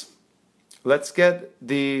 Let's work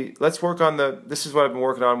on this is what I've been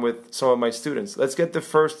working on with some of my students. Let's get the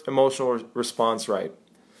first emotional response right.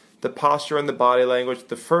 The posture and the body language,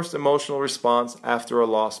 the first emotional response after a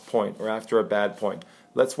lost point or after a bad point.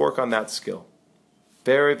 Let's work on that skill.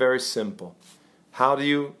 Very, very simple. How do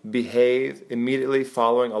you behave immediately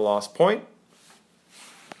following a lost point?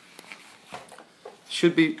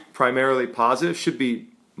 Should be primarily positive, should be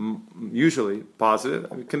usually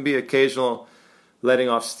positive. It can be occasional letting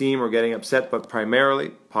off steam or getting upset, but primarily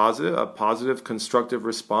positive, a positive, constructive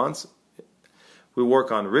response. We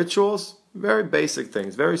work on rituals, very basic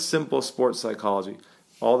things, very simple sports psychology.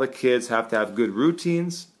 All the kids have to have good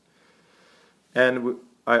routines, and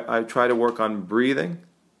I try to work on breathing,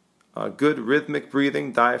 good rhythmic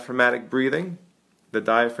breathing, diaphragmatic breathing. The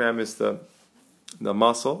diaphragm is the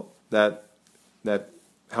muscle that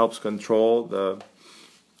helps control the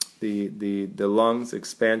lungs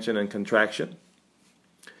expansion and contraction.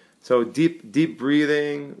 So deep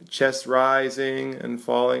breathing, chest rising and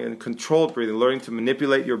falling, and controlled breathing, learning to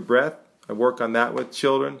manipulate your breath. I work on that with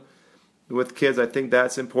children, with kids. I think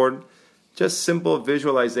that's important. Just simple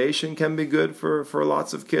visualization can be good for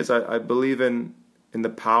lots of kids. I believe in the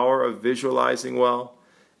power of visualizing well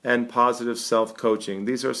and positive self-coaching.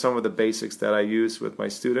 These are some of the basics that I use with my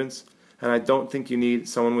students. And I don't think you need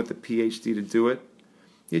someone with a PhD to do it.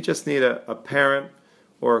 You just need a parent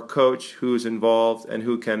or a coach who's involved and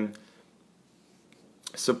who can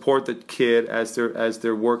support the kid as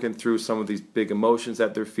they're working through some of these big emotions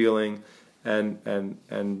that they're feeling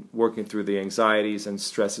and working through the anxieties and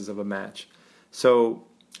stresses of a match. So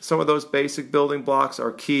some of those basic building blocks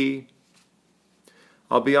are key.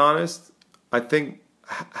 I'll be honest, I think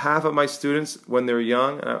half of my students, when they're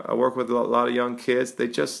young, and I work with a lot of young kids, they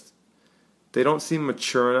don't seem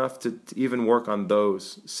mature enough to even work on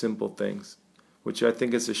those simple things, which I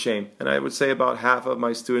think is a shame. And I would say about half of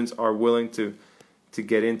my students are willing to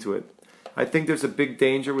get into it. I think there's a big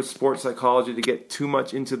danger with sports psychology to get too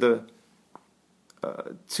much into the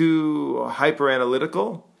too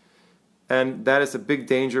hyper-analytical. And that is a big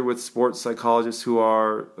danger with sports psychologists who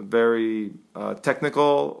are very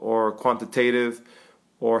technical or quantitative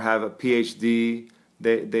or have a PhD.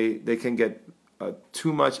 They can get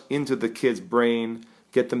too much into the kid's brain,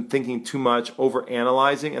 get them thinking too much,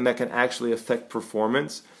 over-analyzing, and that can actually affect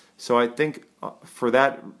performance. So I think for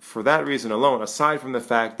that reason alone, aside from the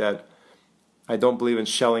fact that I don't believe in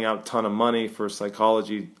shelling out a ton of money for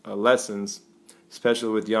psychology lessons, especially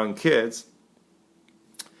with young kids,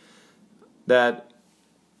 that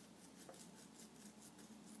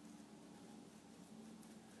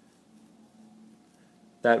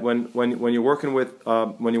when you're working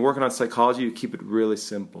on psychology, you keep it really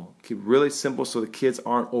simple. Keep it really simple so the kids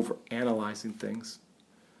aren't over analyzing things.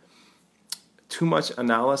 Too much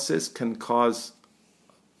analysis can cause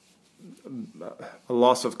a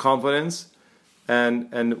loss of confidence,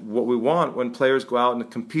 and what we want when players go out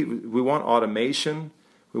and compete, we want automation,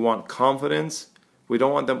 we want confidence. We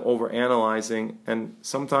don't want them over analyzing. And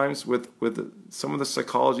sometimes with some of the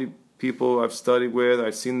psychology people I've studied with,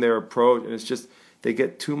 I've seen their approach, and it's just they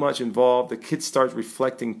get too much involved. The kids start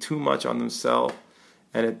reflecting too much on themselves,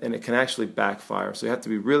 and it can actually backfire. So you have to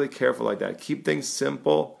be really careful like that. Keep things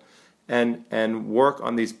simple, and work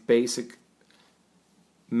on these basic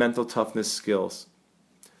mental toughness skills.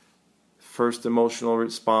 First emotional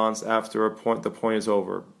response after the point is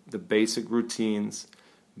over. The basic routines,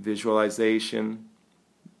 visualization,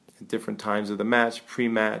 at different times of the match,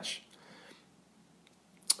 pre-match.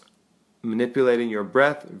 Manipulating your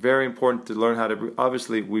breath, very important to learn how to breathe.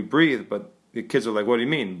 Obviously, we breathe, but the kids are like, what do you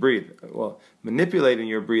mean, breathe? Well, manipulating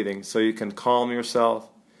your breathing so you can calm yourself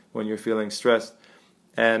when you're feeling stressed,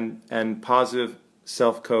 and positive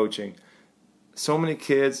self-coaching. So many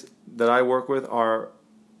kids that I work with are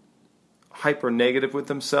hyper negative with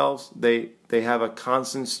themselves. They have a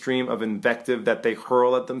constant stream of invective that they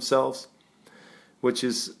hurl at themselves, which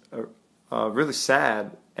is really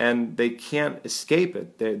sad, and they can't escape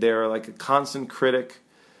it. They're like a constant critic.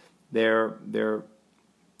 They're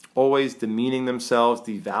always demeaning themselves,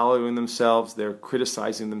 devaluing themselves. They're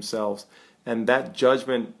criticizing themselves, and that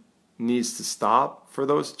judgment needs to stop for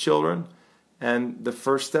those children. And the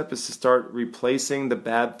first step is to start replacing the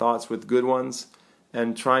bad thoughts with good ones,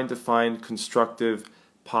 and trying to find constructive,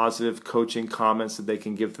 positive coaching comments that they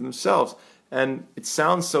can give to themselves. And it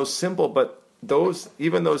sounds so simple, but those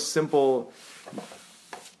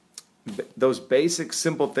basic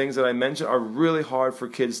simple things that I mentioned are really hard for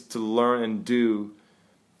kids to learn and do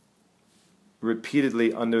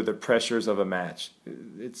repeatedly under the pressures of a match.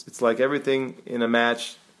 It's like everything in a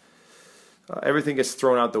match, everything gets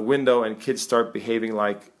thrown out the window, and kids start behaving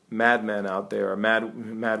like madmen out there, or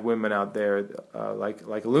mad women out there,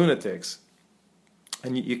 like lunatics.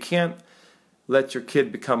 And you can't let your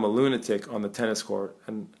kid become a lunatic on the tennis court.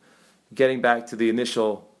 And getting back to the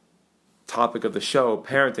initial topic of the show,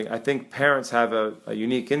 parenting, I think parents have a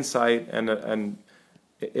unique insight, and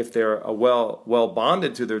if they're well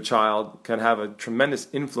bonded to their child, can have a tremendous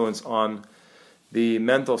influence on the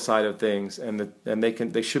mental side of things, and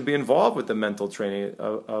they should be involved with the mental training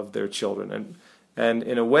of their children. And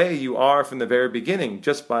in a way, you are from the very beginning.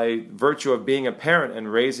 Just by virtue of being a parent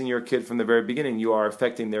and raising your kid from the very beginning, you are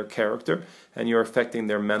affecting their character, and you're affecting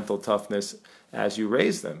their mental toughness as you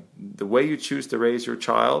raise them. The way you choose to raise your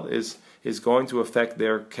child is going to affect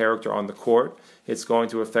their character on the court. It's going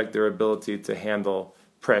to affect their ability to handle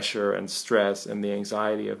pressure and stress and the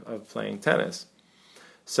anxiety of playing tennis.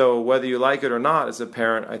 So whether you like it or not as a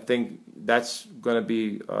parent, I think that's going to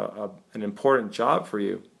be an important job for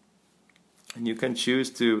you. And you can choose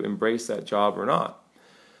to embrace that job or not.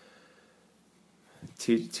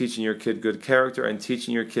 Teaching your kid good character, and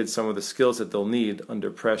teaching your kids some of the skills that they'll need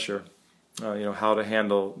under pressure. How to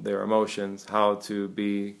handle their emotions, how to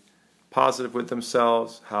be positive with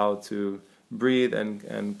themselves, how to breathe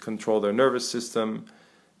and control their nervous system,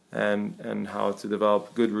 and how to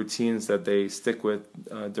develop good routines that they stick with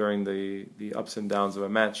during the ups and downs of a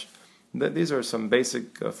match. These are some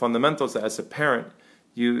basic fundamentals that as a parent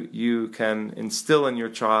you can instill in your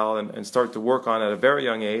child and start to work on at a very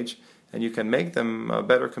young age, and you can make them a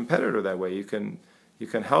better competitor that way. You can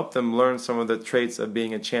help them learn some of the traits of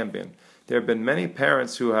being a champion. There have been many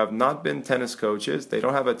parents who have not been tennis coaches. They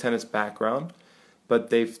don't have a tennis background, but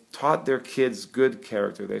they've taught their kids good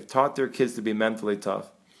character. They've taught their kids to be mentally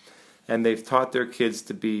tough, and they've taught their kids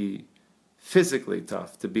to be physically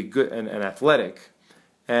tough, to be good and athletic.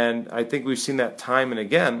 And I think we've seen that time and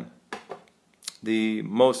again. The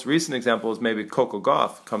most recent example is maybe Coco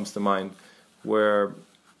Gauff comes to mind, where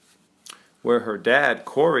her dad,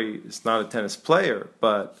 Corey, is not a tennis player,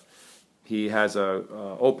 but he has a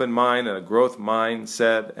open mind and a growth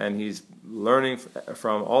mindset, and he's learning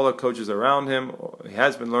from all the coaches around him. He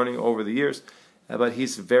has been learning over the years, but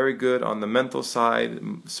he's very good on the mental side,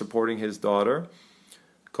 supporting his daughter,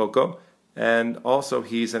 Coco. And also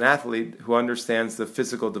he's an athlete who understands the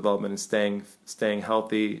physical development and staying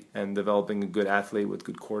healthy and developing a good athlete with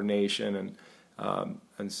good coordination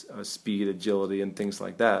and speed, agility, and things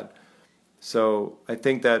like that. So I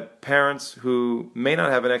think that parents who may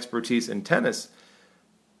not have an expertise in tennis,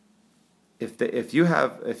 if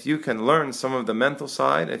you can learn some of the mental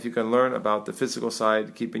side, if you can learn about the physical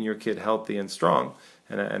side, keeping your kid healthy and strong,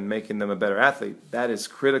 and making them a better athlete, that is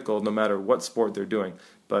critical no matter what sport they're doing.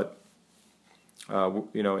 But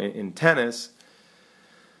in tennis,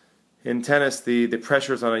 the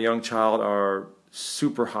pressures on a young child are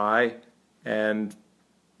super high, and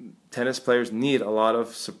tennis players need a lot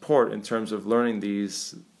of support in terms of learning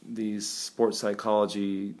these sports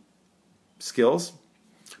psychology skills.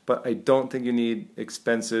 But I don't think you need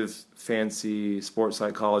expensive, fancy sports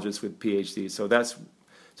psychologists with PhDs. So that's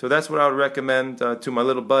what I would recommend to my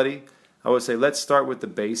little buddy. I would say, let's start with the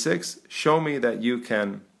basics. Show me that you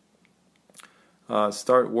can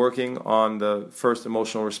start working on the first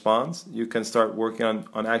emotional response. You can start working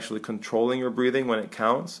on actually controlling your breathing when it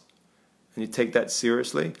counts, and you take that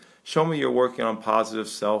seriously. Show me you're working on positive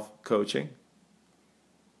self-coaching.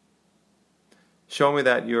 Show me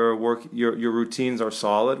that your routines are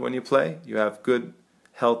solid when you play. You have good,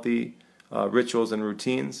 healthy rituals and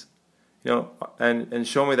routines. And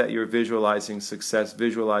show me that you're visualizing success,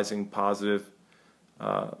 visualizing positive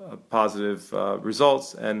positive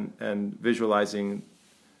results and visualizing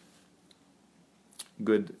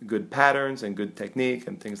good patterns and good technique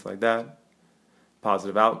and things like that,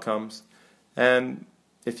 positive outcomes. And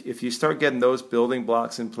if you start getting those building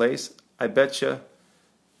blocks in place, I bet you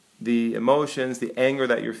the emotions, the anger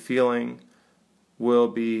that you're feeling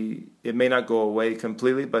it may not go away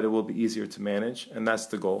completely, but it will be easier to manage, and that's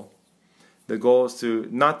the goal. The goal is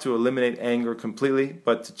not to eliminate anger completely,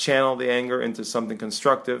 but to channel the anger into something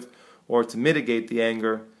constructive, or to mitigate the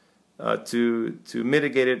anger, to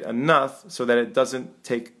mitigate it enough so that it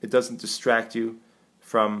doesn't distract you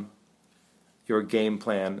from your game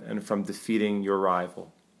plan and from defeating your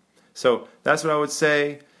rival. So that's what I would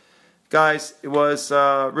say. Guys, it was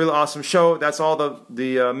a really awesome show. That's all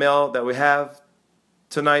the mail that we have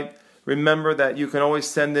tonight. Remember that you can always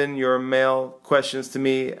send in your mail questions to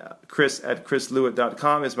me.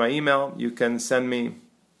 Chris@chrislewitt.com is my email. You can send me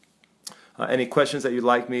any questions that you'd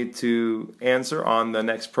like me to answer on the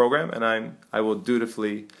next program, and I will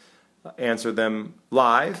dutifully answer them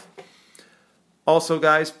live. Also,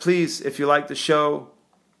 guys, please, if you like the show,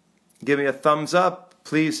 give me a thumbs up.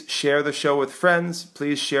 Please share the show with friends.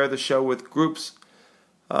 Please share the show with groups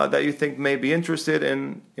that you think may be interested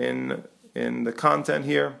in the content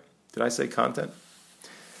here. Did I say content?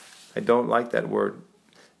 I don't like that word.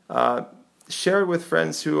 Share it with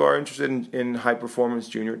friends who are interested in high-performance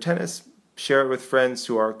junior tennis. Share it with friends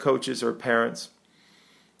who are coaches or parents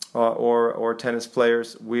or tennis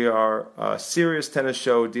players. We are a serious tennis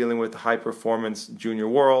show dealing with the high-performance junior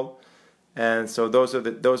world. And so those are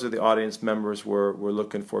the audience members we're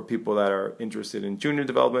looking for, people that are interested in junior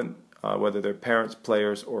development, whether they're parents,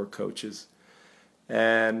 players, or coaches.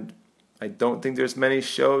 And I don't think there's many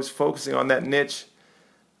shows focusing on that niche.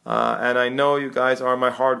 And I know you guys are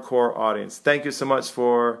my hardcore audience. Thank you so much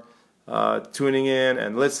for tuning in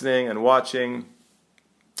and listening and watching.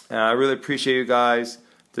 I really appreciate you guys.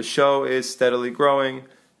 The show is steadily growing,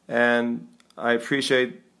 and I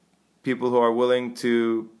appreciate people who are willing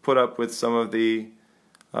to put up with some of the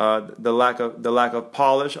lack of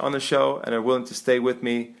polish on the show, and are willing to stay with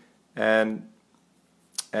me and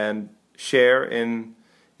share in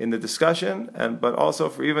the discussion, but also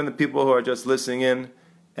for even the people who are just listening in.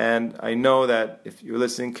 And I know that if you're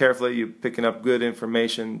listening carefully, you're picking up good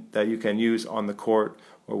information that you can use on the court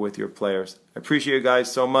or with your players. I appreciate you guys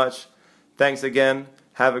so much. Thanks again.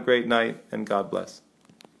 Have a great night, and God bless.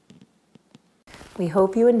 We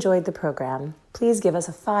hope you enjoyed the program. Please give us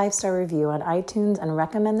a 5-star review on iTunes and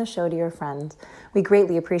recommend the show to your friends. We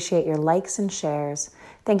greatly appreciate your likes and shares.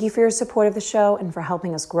 Thank you for your support of the show and for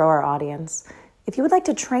helping us grow our audience. If you would like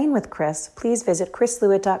to train with Chris, please visit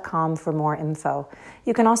chrislewitt.com for more info.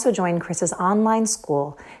 You can also join Chris's online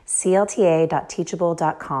school,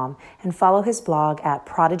 clta.teachable.com, and follow his blog at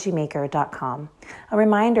prodigymaker.com. A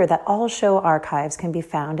reminder that all show archives can be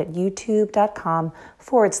found at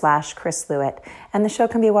youtube.com/Chris Lewitt, and the show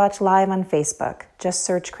can be watched live on Facebook. Just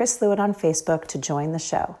search Chris Lewitt on Facebook to join the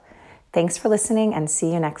show. Thanks for listening, and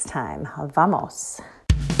see you next time. Vamos!